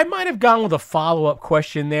I might have gone with a follow-up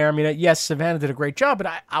question there. I mean, yes, Savannah did a great job,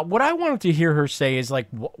 but what I wanted to hear her say is like,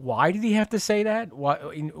 why did he have to say that?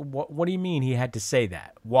 What do you mean he had to say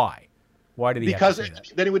that? Why? Why did he have to say that?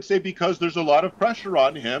 Then he would say, because there's a lot of pressure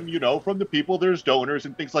on him, from the people, there's donors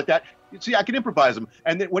and things like that. See, I can improvise them.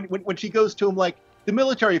 And then when she goes to him, like, the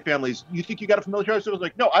military families, you think you got it from military? So I was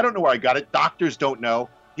like, no, I don't know where I got it. Doctors don't know.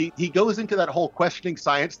 He goes into that whole questioning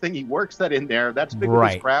science thing. He works that in there. That's big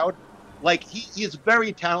with his crowd. Like, he is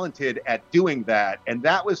very talented at doing that. And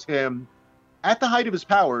that was him at the height of his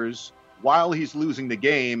powers while he's losing the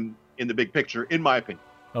game in the big picture, in my opinion.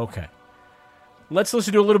 Okay. Let's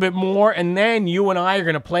listen to a little bit more, and then you and I are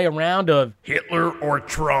going to play a round of Hitler or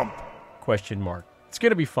Trump? ? It's going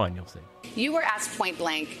to be fun, you'll see. You were asked point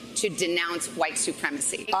blank to denounce white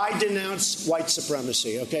supremacy. I denounce white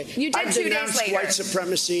supremacy, okay? You did 2 days later. White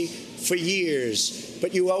supremacy for years,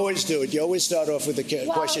 but you always do it. You always start off with a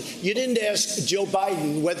question. You didn't ask Joe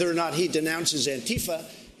Biden whether or not he denounces Antifa.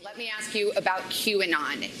 Let me ask you about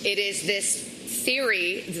QAnon. It is this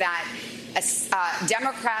theory that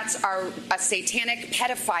Democrats are a satanic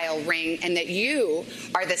pedophile ring and that you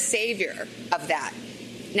are the savior of that.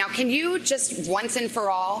 Now, can you just once and for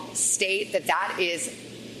all state that that is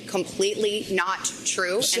completely not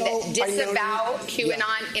true So, and that I know- disavow QAnon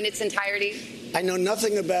yeah. in its entirety? I know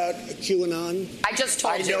nothing about QAnon. I just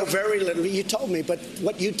told you. I know very little. You told me, but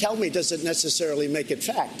what you tell me doesn't necessarily make it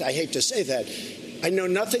fact. I hate to say that. I know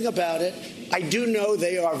nothing about it. I do know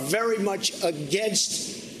they are very much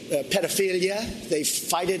against pedophilia. They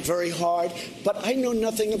fight it very hard, but I know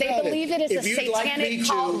nothing about it. They believe it is If a you'd like satanic me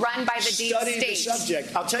cult to run by the deep study state. the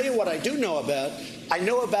subject, I'll tell you what I do know about. I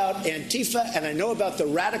know about Antifa, and I know about the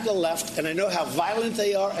radical left, and I know how violent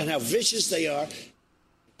they are and how vicious they are.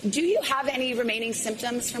 Do you have any remaining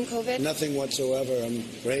symptoms from COVID? Nothing whatsoever. I'm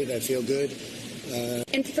great. I feel good.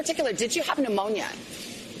 In particular, did you have pneumonia?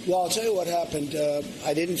 Well, I'll tell you what happened.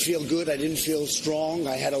 I didn't feel good. I didn't feel strong.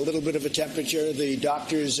 I had a little bit of a temperature. The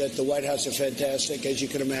doctors at the White House are fantastic, as you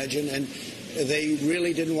can imagine, and they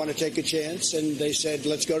really didn't want to take a chance. And they said,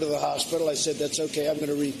 "Let's go to the hospital." I said, "That's okay. I'm going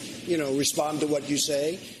to respond to what you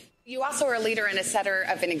say." You also are a leader and a setter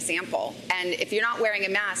of an example. And if you're not wearing a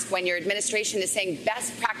mask when your administration is saying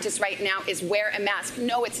best practice right now is wear a mask,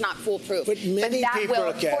 no, it's not foolproof. But many that people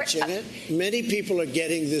will are catching it. Many people are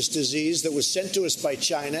getting this disease that was sent to us by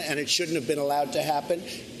China, and it shouldn't have been allowed to happen.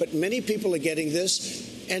 But many people are getting this.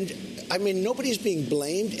 And, I mean, nobody's being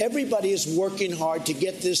blamed. Everybody is working hard to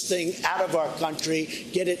get this thing out of our country,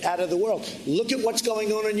 get it out of the world. Look at what's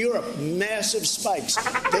going on in Europe. Massive spikes.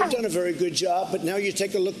 They've done a very good job, but now you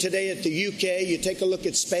take a look today at the UK, you take a look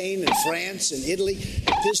at Spain and France and Italy.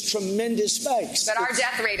 There's tremendous spikes. But our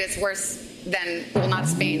death rate is worse than, well, not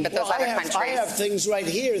Spain, but those other countries. I have things right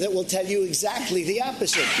here that will tell you exactly the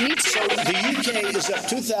opposite. Me too. So the UK is up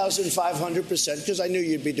 2,500%, because I knew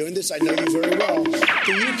you'd be doing this. I know you very well.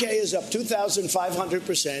 The UK is up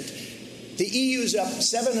 2,500%. The EU is up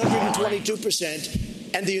 722%.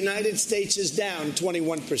 And the United States is down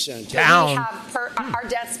 21%. Down. Our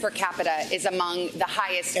deaths per capita is among the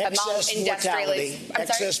highest among industrialists.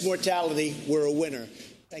 Excess mortality, we're a winner.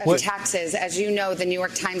 Taxes, as you know, the New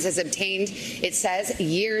York Times has obtained, it says,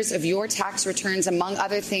 years of your tax returns, among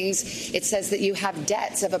other things. It says that you have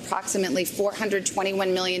debts of approximately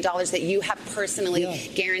 $421 million that you have personally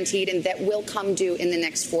guaranteed and that will come due in the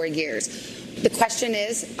next 4 years. The question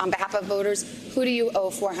is, on behalf of voters, who do you owe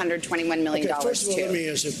 $421 million to? First of all, let me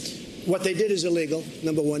answer. What they did is illegal,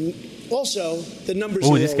 number one. Also, the numbers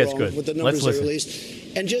Ooh, are this all gets wrong good. with the numbers Let's they listen.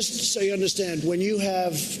 released. And just so you understand, when you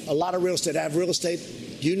have a lot of real estate, I have real estate,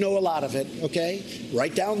 you know a lot of it, okay?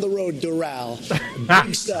 Right down the road, Doral.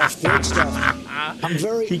 Big stuff, great stuff. I'm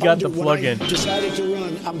very He got the plug in. When I decided to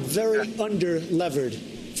run, I'm very under-levered.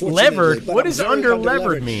 Levered? But What I'm does very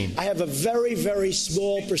under-levered mean? I have a very, very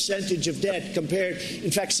small percentage of debt compared.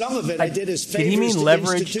 In fact, some of it I did as Did he favors mean to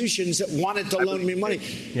leveraged? institutions that wanted to loan me money.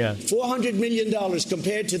 Yeah. $400 million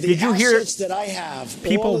compared to the Did you hear assets that I have.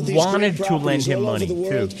 people all of these wanted great to lend properties him all money, over the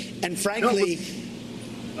world. too. And frankly,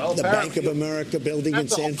 the Bank of America building in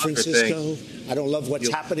That's a San whole other Francisco. thing. I don't love what's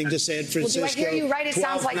happening to San Well, Francisco. do I hear you right? It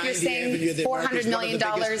sounds like you're 1290 saying Avenue, that $400 is one of million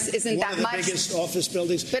the biggest- isn't one that of the much. biggest office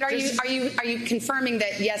buildings. But are you confirming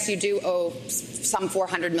that yes, you do owe some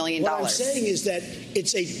 $400 million? What I'm saying is that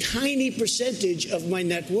it's a tiny percentage of my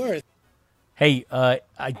net worth. Hey, I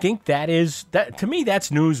think that to me, that's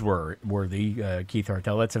newsworthy, Keith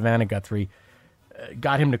Hartel. That Savannah Guthrie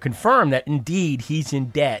got him to confirm that indeed he's in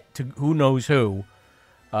debt to who knows who.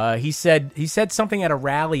 He said something at a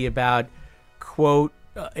rally about, quote,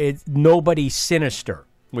 it's nobody sinister,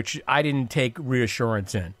 which I didn't take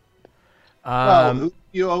reassurance in. Well, who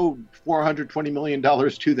you owe $420 million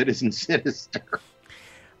to that isn't sinister?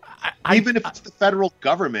 Even if it's the federal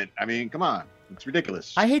government. I mean, come on. It's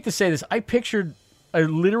ridiculous. I hate to say this. I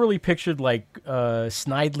literally pictured like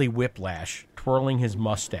Snidely Whiplash twirling his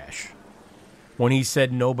mustache when he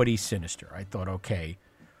said nobody's sinister. I thought, okay.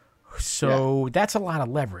 So that's a lot of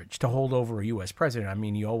leverage to hold over a U.S. president. I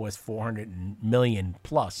mean, you owe us $400 million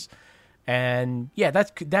plus. And, yeah,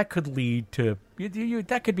 that could lead to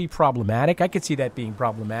that could be problematic. I could see that being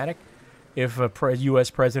problematic if a U.S.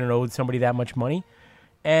 president owed somebody that much money.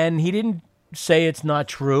 And he didn't say it's not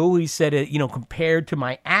true. He said, compared to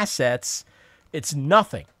my assets, it's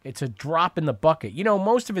nothing. It's a drop in the bucket.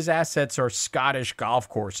 Most of his assets are Scottish golf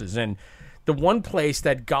courses. And the one place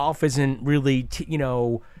that golf isn't really,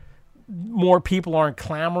 more people aren't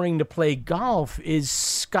clamoring to play golf is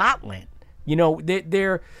Scotland.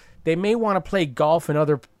 They may want to play golf in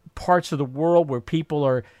other parts of the world where people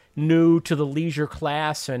are new to the leisure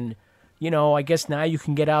class and, I guess now you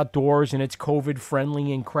can get outdoors and it's COVID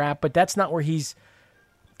friendly and crap, but that's not where he's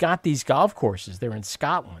got these golf courses. They're in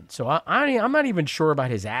Scotland. So I'm not even sure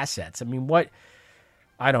about his assets. I mean,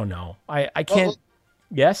 I don't know. I can't.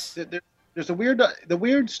 Yes? there's the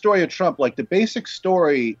weird story of Trump. Like the basic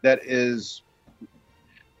story that is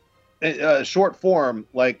short form.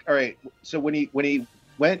 Like, all right, so when he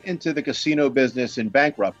went into the casino business and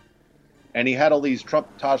bankrupt, and he had all these Trump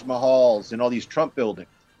Taj Mahals and all these Trump buildings.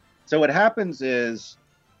 So what happens is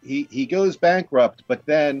he goes bankrupt, but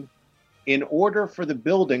then in order for the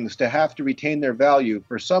buildings to have to retain their value,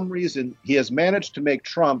 for some reason, he has managed to make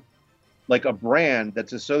Trump like a brand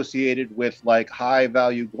that's associated with like high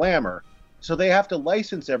value glamour. So they have to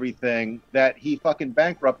license everything that he fucking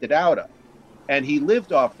bankrupted out of. And he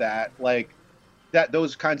lived off that, like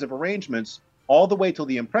those kinds of arrangements all the way till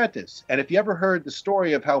The Apprentice. And if you ever heard the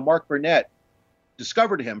story of how Mark Burnett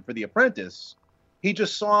discovered him for The Apprentice, he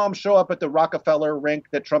just saw him show up at the Rockefeller rink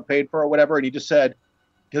that Trump paid for or whatever. And he just said,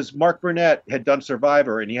 because Mark Burnett had done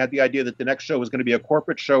Survivor and he had the idea that the next show was going to be a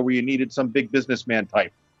corporate show where you needed some big businessman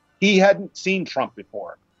type. He hadn't seen Trump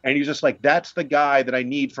before. And he's just like, that's the guy that I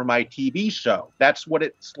need for my TV show. That's what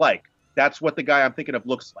it's like. That's what the guy I'm thinking of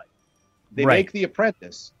looks like. They make The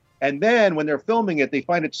Apprentice. And then when they're filming it, they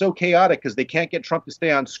find it so chaotic because they can't get Trump to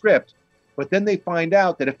stay on script. But then they find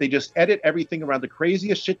out that if they just edit everything around the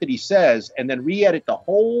craziest shit that he says and then re-edit the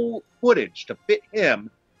whole footage to fit him,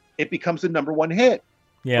 it becomes the #1 hit.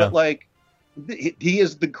 Yeah. But like, he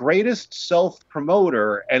is the greatest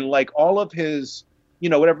self-promoter, and like all of his,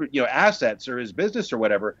 whatever, assets or his business or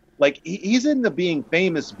whatever, like he's in the being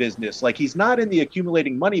famous business. Like he's not in the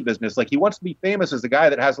accumulating money business. Like he wants to be famous as the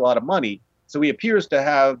guy that has a lot of money. So he appears to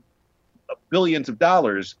have billions of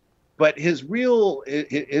dollars, but his real,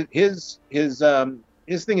 his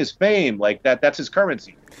thing is fame. Like that's his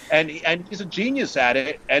currency. And he's a genius at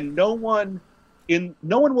it. And no one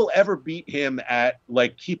will ever beat him at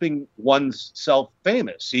like keeping one's self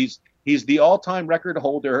famous. He's the all-time record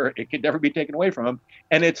holder. It can never be taken away from him.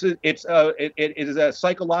 And it is a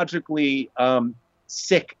psychologically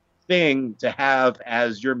sick thing to have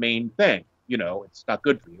as your main thing. It's not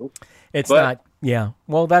good for you. It's not. Yeah.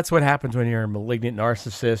 Well, that's what happens when you're a malignant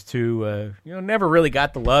narcissist who, never really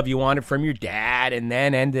got the love you wanted from your dad, and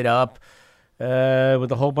then ended up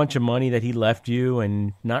with a whole bunch of money that he left you,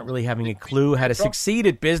 and not really having a clue how to succeed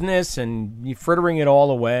at business, and you frittering it all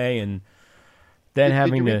away, and then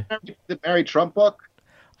having to. Did you read the Mary Trump book?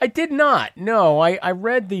 I did not. No, I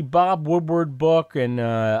read the Bob Woodward book, and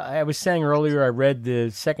I was saying earlier I read the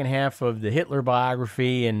second half of the Hitler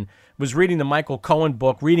biography, and was reading the Michael Cohen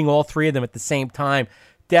book. Reading all three of them at the same time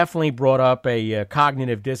definitely brought up a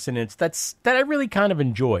cognitive dissonance that I really kind of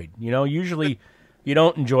enjoyed. Usually you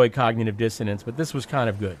don't enjoy cognitive dissonance, but this was kind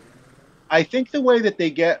of good. I think the way that they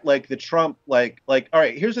get like the Trump, like all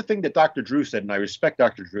right, here's the thing that Dr. Drew said, and I respect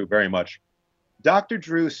Dr. Drew very much. Dr.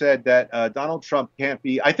 Drew said that Donald Trump can't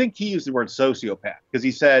be, I think he used the word sociopath, because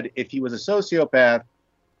he said if he was a sociopath,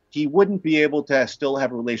 he wouldn't be able to still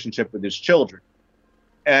have a relationship with his children.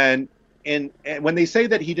 And when they say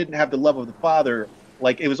that he didn't have the love of the father,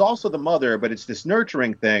 like it was also the mother, but it's this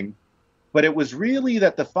nurturing thing. But it was really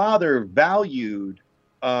that the father valued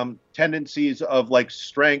tendencies of like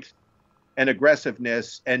strength and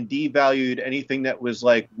aggressiveness and devalued anything that was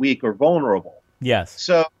like weak or vulnerable. Yes.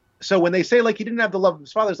 So when they say like he didn't have the love of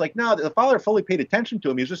his father, it's like, no, the father fully paid attention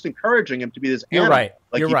to him. He was just encouraging him to be this You're animal. right.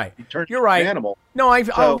 Like You're right. He turned You're right. An animal. No,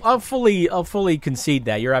 I'll fully concede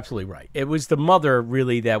that. You're absolutely right. It was the mother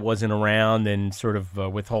really that wasn't around and sort of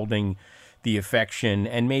withholding the affection,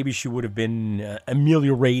 and maybe she would have been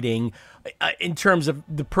ameliorating in terms of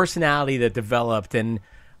the personality that developed. And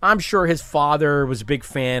I'm sure his father was a big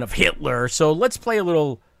fan of Hitler. So let's play a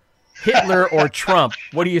little Hitler or Trump.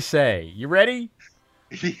 What do you say? You ready?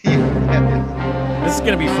 This is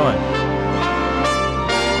going to be fun.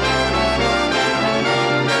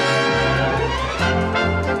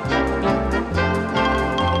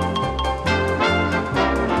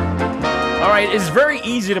 All right, it's very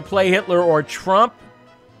easy to play Hitler or Trump.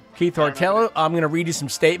 Keith Hartello, I'm going to read you some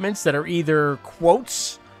statements that are either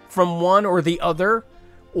quotes from one or the other,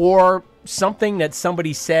 or something that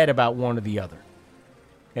somebody said about one or the other.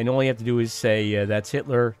 And all you have to do is say, that's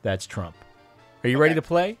Hitler, that's Trump. Are you ready to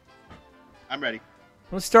play? I'm ready.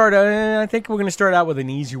 Let's start. I think we're going to start out with an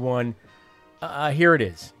easy one. Here it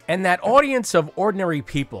is. And that audience of ordinary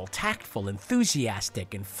people, tactful,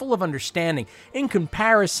 enthusiastic, and full of understanding. In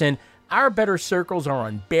comparison, our better circles are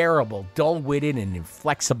unbearable, dull-witted, and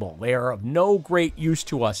inflexible. They are of no great use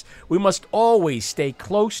to us. We must always stay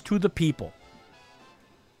close to the people.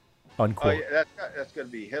 Unquote. Oh, yeah, that's going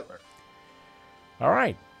to be Hitler. All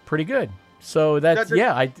right. Pretty good. So that's, in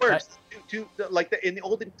the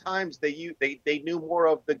olden times, they knew more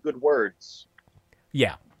of the good words.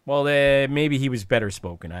 Yeah. Well, maybe he was better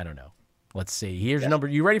spoken. I don't know. Let's see. Here's number.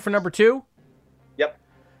 You ready for number 2? Yep.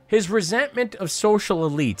 His resentment of social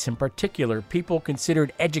elites, in particular people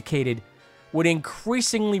considered educated, would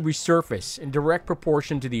increasingly resurface in direct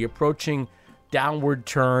proportion to the approaching downward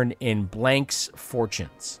turn in Blank's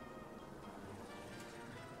fortunes.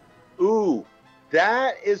 Ooh,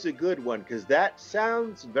 that is a good one, because that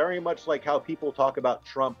sounds very much like how people talk about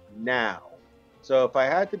Trump now. So if I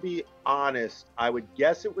had to be honest, I would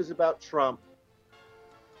guess it was about Trump,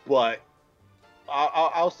 but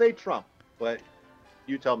I'll say Trump, but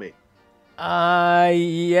you tell me.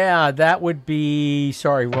 Yeah, that would be,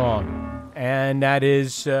 wrong. And that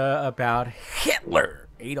is about Hitler,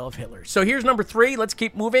 Adolf Hitler. So here's number 3. Let's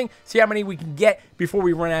keep moving. See how many we can get before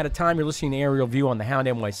we run out of time. You're listening to Aerial View on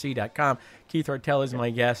thehoundnyc.com. Keith Hartel is my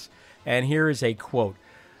guest. And here is a quote.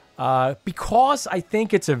 Because I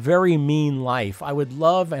think it's a very mean life, I would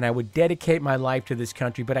love and I would dedicate my life to this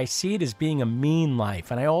country, but I see it as being a mean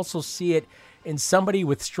life. And I also see it in somebody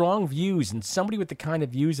with strong views and somebody with the kind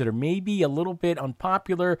of views that are maybe a little bit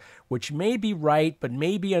unpopular, which may be right, but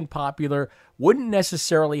may be unpopular, wouldn't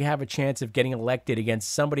necessarily have a chance of getting elected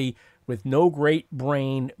against somebody with no great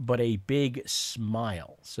brain, but a big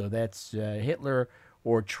smile. So that's Hitler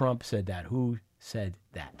or Trump said that. Who said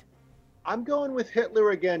that? I'm going with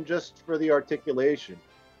Hitler again, just for the articulation.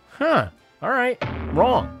 Huh. All right.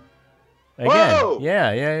 Wrong. Again. Whoa!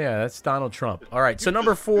 Yeah. That's Donald Trump. All right. So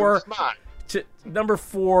number 4. Number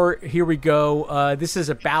 4, here we go. This is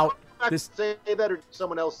about this. Say that, or did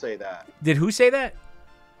someone else say that? Did who say that?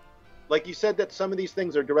 Like you said that some of these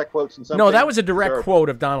things are direct quotes and some. No, that was a direct quote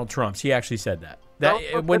of Donald Trump's. He actually said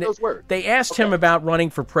that. When those words. They asked him about running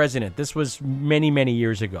for president. This was many, many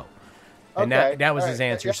years ago, and that was his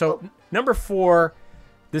answer. So number 4,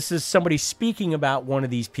 this is somebody speaking about one of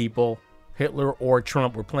these people, Hitler or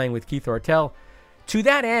Trump. We're playing with Keith Hartel. To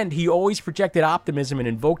that end, he always projected optimism and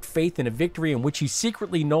invoked faith in a victory in which he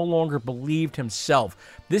secretly no longer believed himself.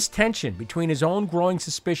 This tension between his own growing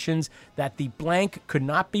suspicions that the blank could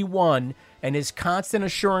not be won and his constant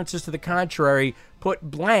assurances to the contrary put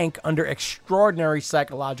blank under extraordinary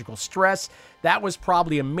psychological stress. That was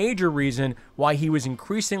probably a major reason why he was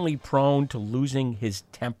increasingly prone to losing his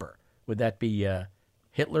temper. Would that be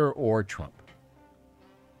Hitler or Trump?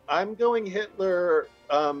 I'm going Hitler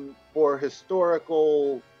for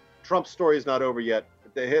historical. Trump's story is not over yet.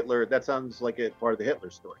 The Hitler, that sounds like a part of the Hitler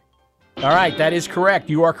story. All right, that is correct.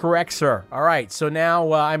 You are correct, sir. All right, so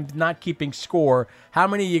now I'm not keeping score. How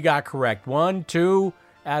many you got correct? 1, 2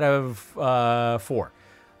 out of 4,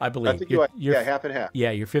 I believe. I think you're half and half.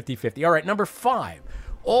 Yeah, you're 50-50. All right, number 5.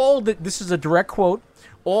 This is a direct quote.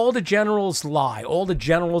 All the generals lie. All the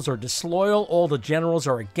generals are disloyal. All the generals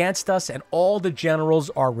are against us. And all the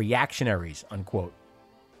generals are reactionaries, unquote.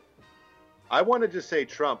 I wanted to say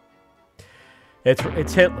Trump.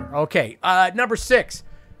 It's Hitler. Okay. Number 6.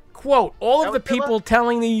 Quote, all of the people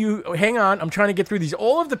telling you, hang on, I'm trying to get through these.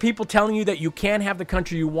 All of the people telling you that you can't have the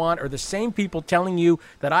country you want are the same people telling you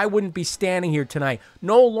that I wouldn't be standing here tonight.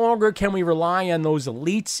 No longer can we rely on those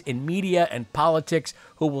elites in media and politics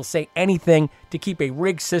who will say anything to keep a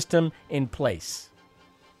rigged system in place.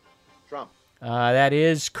 Trump. That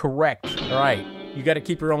is correct. All right. You got to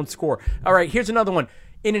keep your own score. All right, here's another one.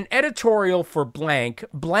 In an editorial for Blank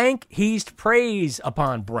heaped praise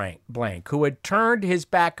upon Blank, who had turned his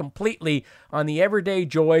back completely on the everyday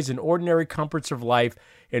joys and ordinary comforts of life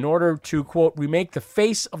in order to, quote, remake the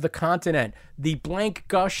face of the continent. The Blank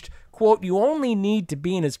gushed, quote, you only need to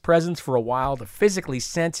be in his presence for a while to physically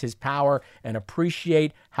sense his power and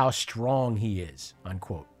appreciate how strong he is,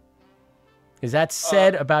 unquote. Is that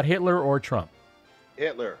said about Hitler or Trump?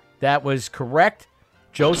 Hitler. That was correct.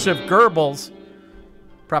 Joseph Goebbels,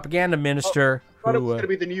 propaganda minister. I thought it was going to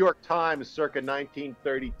be the New York Times circa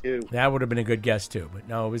 1932. That would have been a good guess, too. But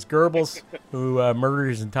no, it was Goebbels who murdered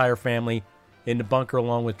his entire family in the bunker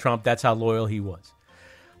along with Trump. That's how loyal he was.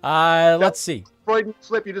 Let's see. Freudian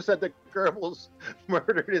slip. You just said that Goebbels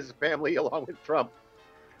murdered his family along with Trump.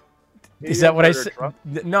 Is that what I said?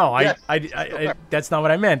 No, yes. I that's not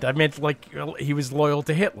what I meant. I meant like he was loyal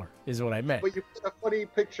to Hitler is what I meant. But you put a funny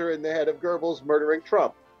picture in the head of Goebbels murdering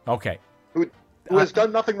Trump. Okay. Who has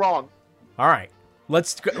done nothing wrong. All right.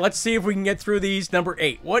 Let's see if we can get through these. Number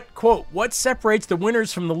 8. What separates the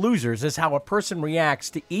winners from the losers is how a person reacts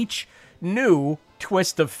to each new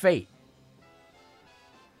twist of fate.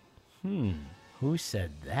 Who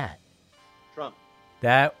said that? Trump.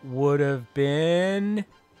 That would have been...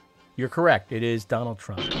 You're correct. It is Donald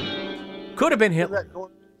Trump. Could have been Hitler.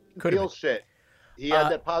 Could have been. Shit. He had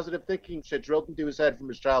that positive thinking shit drilled into his head from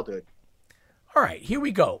his childhood. All right, here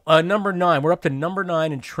we go. Number 9. We're up to number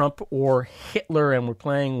 9 in Trump or Hitler, and we're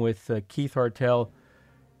playing with Keith Hartel.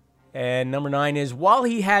 And number 9 is, while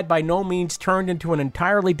he had by no means turned into an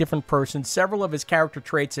entirely different person, several of his character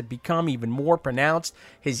traits have become even more pronounced.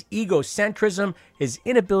 His egocentrism, his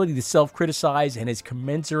inability to self-criticize, and his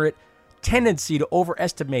commensurate tendency to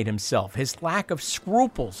overestimate himself, his lack of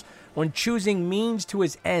scruples when choosing means to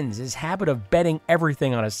his ends, his habit of betting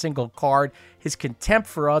everything on a single card, his contempt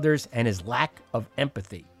for others, and his lack of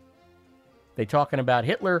empathy. They talking about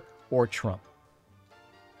Hitler or Trump?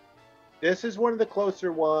 This is one of the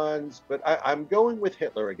closer ones, but I'm going with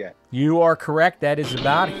Hitler again. You are correct. That is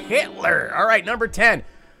about Hitler. All right, number 10.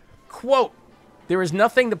 Quote, there is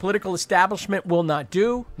nothing the political establishment will not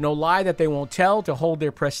do, no lie that they won't tell to hold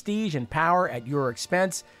their prestige and power at your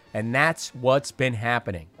expense, and that's what's been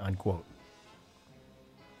happening, unquote.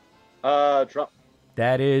 Trump.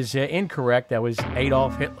 That is incorrect. That was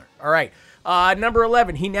Adolf Hitler. All right. Number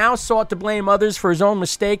 11, he now sought to blame others for his own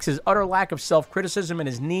mistakes. His utter lack of self-criticism and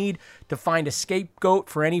his need to find a scapegoat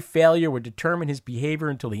for any failure would determine his behavior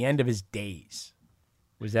until the end of his days.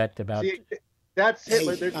 Was that about... See, that's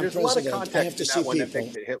Hitler. Hey, There's I'm a lot of president. I context have to in see that one that people.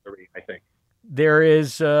 makes it Hitler-y, I think. There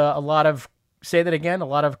is a lot of... Say that again. A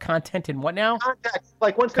lot of content in what now? Context.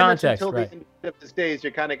 Like, once they mention Context, until right. the end of his days,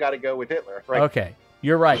 you kind of got to go with Hitler, right? Okay.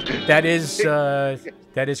 You're right. That is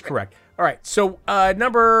correct. All right. So,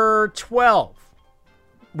 number 12.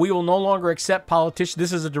 We will no longer accept politicians.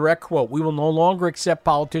 This is a direct quote. We will no longer accept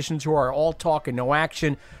politicians who are all talk and no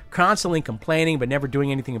action, constantly complaining but never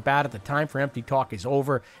doing anything about it. The time for empty talk is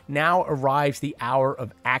over. Now arrives the hour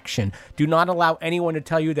of action. Do not allow anyone to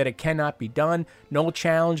tell you that it cannot be done. No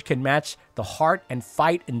challenge can match the heart and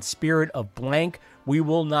fight and spirit of blank. We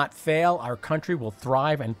will not fail. Our country will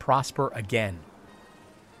thrive and prosper again.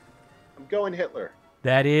 I'm going Hitler.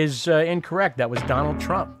 That is incorrect. That was Donald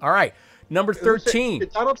Trump. All right. Number 13.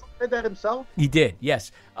 Did Donald Trump say that himself? He did,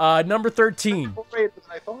 yes. Number 13. More brave than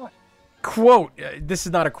I thought. Quote, this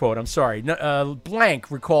is not a quote, I'm sorry. Blank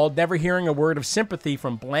recalled never hearing a word of sympathy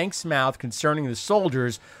from Blank's mouth concerning the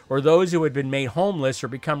soldiers or those who had been made homeless or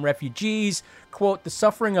become refugees. Quote, the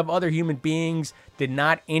suffering of other human beings did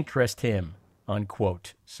not interest him,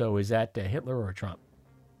 unquote. So is that Hitler or Trump?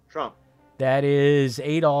 Trump. That is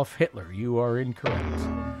Adolf Hitler. You are incorrect.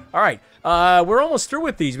 All right. We're almost through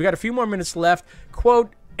with these. We got a few more minutes left. Quote,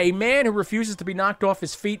 a man who refuses to be knocked off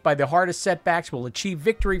his feet by the hardest setbacks will achieve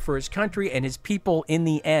victory for his country and his people in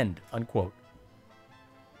the end, unquote.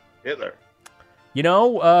 Hitler. You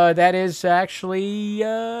know, that is actually,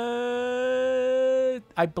 I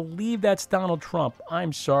believe that's Donald Trump.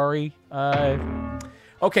 I'm sorry.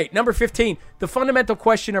 Okay, number 15. The fundamental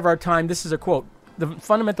question of our time, this is a quote. The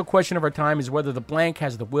fundamental question of our time is whether the blank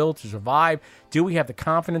has the will to survive. Do we have the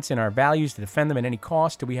confidence in our values to defend them at any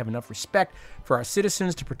cost? Do we have enough respect for our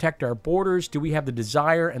citizens to protect our borders? Do we have the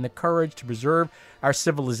desire and the courage to preserve our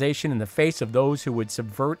civilization in the face of those who would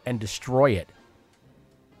subvert and destroy it?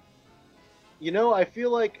 You know, I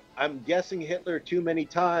feel like I'm guessing Hitler too many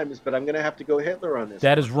times, but I'm going to have to go Hitler on this.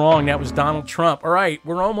 That is wrong. That was Donald Trump. All right,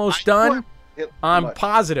 we're almost done. I'm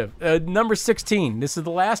positive. Number 16. This is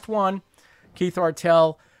the last one. Keith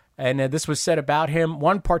Artell, and this was said about him.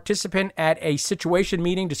 One participant at a situation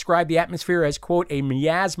meeting described the atmosphere as, quote, a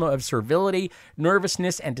miasma of servility,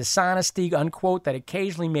 nervousness, and dishonesty, unquote, that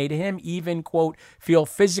occasionally made him even, quote, feel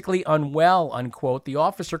physically unwell, unquote. The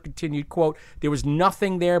officer continued, quote, there was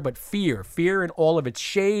nothing there but fear in all of its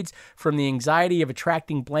shades, from the anxiety of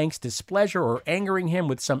attracting blank's displeasure or angering him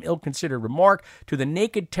with some ill-considered remark to the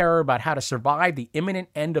naked terror about how to survive the imminent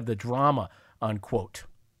end of the drama, unquote.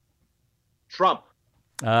 Trump.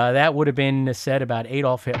 That would have been said about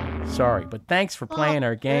Adolf Hitler. Sorry, but thanks for playing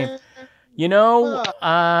our game. You know,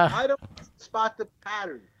 I don't spot the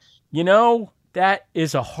patterns. You know, that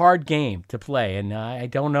is a hard game to play, and I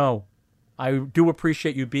don't know. I do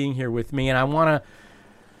appreciate you being here with me, and I want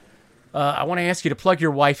to ask you to plug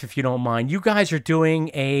your wife if you don't mind. You guys are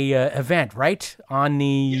doing a event, right, on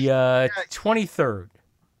the 23rd?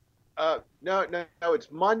 No,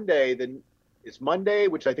 it's Monday. It's Monday,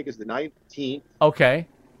 which I think is the 19th. Okay.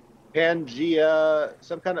 Pangea,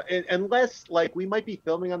 some kind of, unless, like, we might be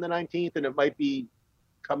filming on the 19th and it might be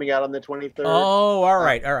coming out on the 23rd. Oh, all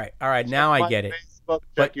right. Now I get it. Facebook,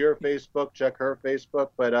 check your Facebook, check her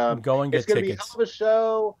Facebook. But go and get it's going to be a tickets. hell of a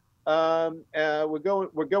show.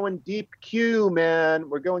 We're going deep Q, man.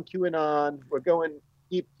 We're going QAnon. We're going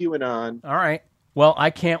deep QAnon. All right. Well,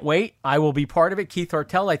 I can't wait. I will be part of it. Keith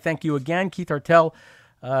Artell, I thank you again. Keith Artell.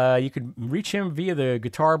 You could reach him via the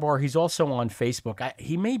Guitar Bar. He's also on Facebook.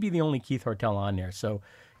 He may be the only Keith Artell on there, so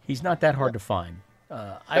he's not that hard to find.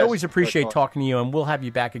 I always appreciate talking to you, and we'll have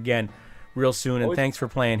you back again real soon. And thanks for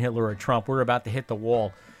playing Hitler or Trump. We're about to hit the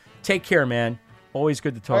wall. Take care, man. Always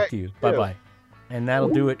good to talk to you. Bye-bye. And that'll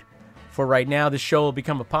do it for right now. The show will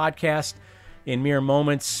become a podcast in mere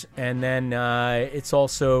moments, and then it's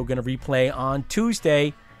also going to replay on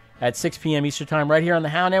Tuesday at 6 p.m. Eastern Time right here on the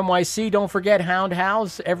Hound NYC. Don't forget Hound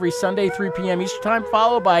House every Sunday, 3 p.m. Eastern Time,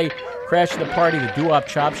 followed by Crash of the Party, the Doo-Wop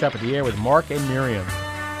Chop Shop at the air with Mark and Miriam.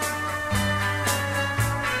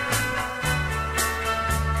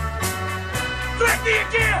 Threat me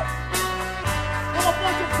again! I'm a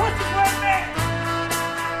bunch of pussy right man!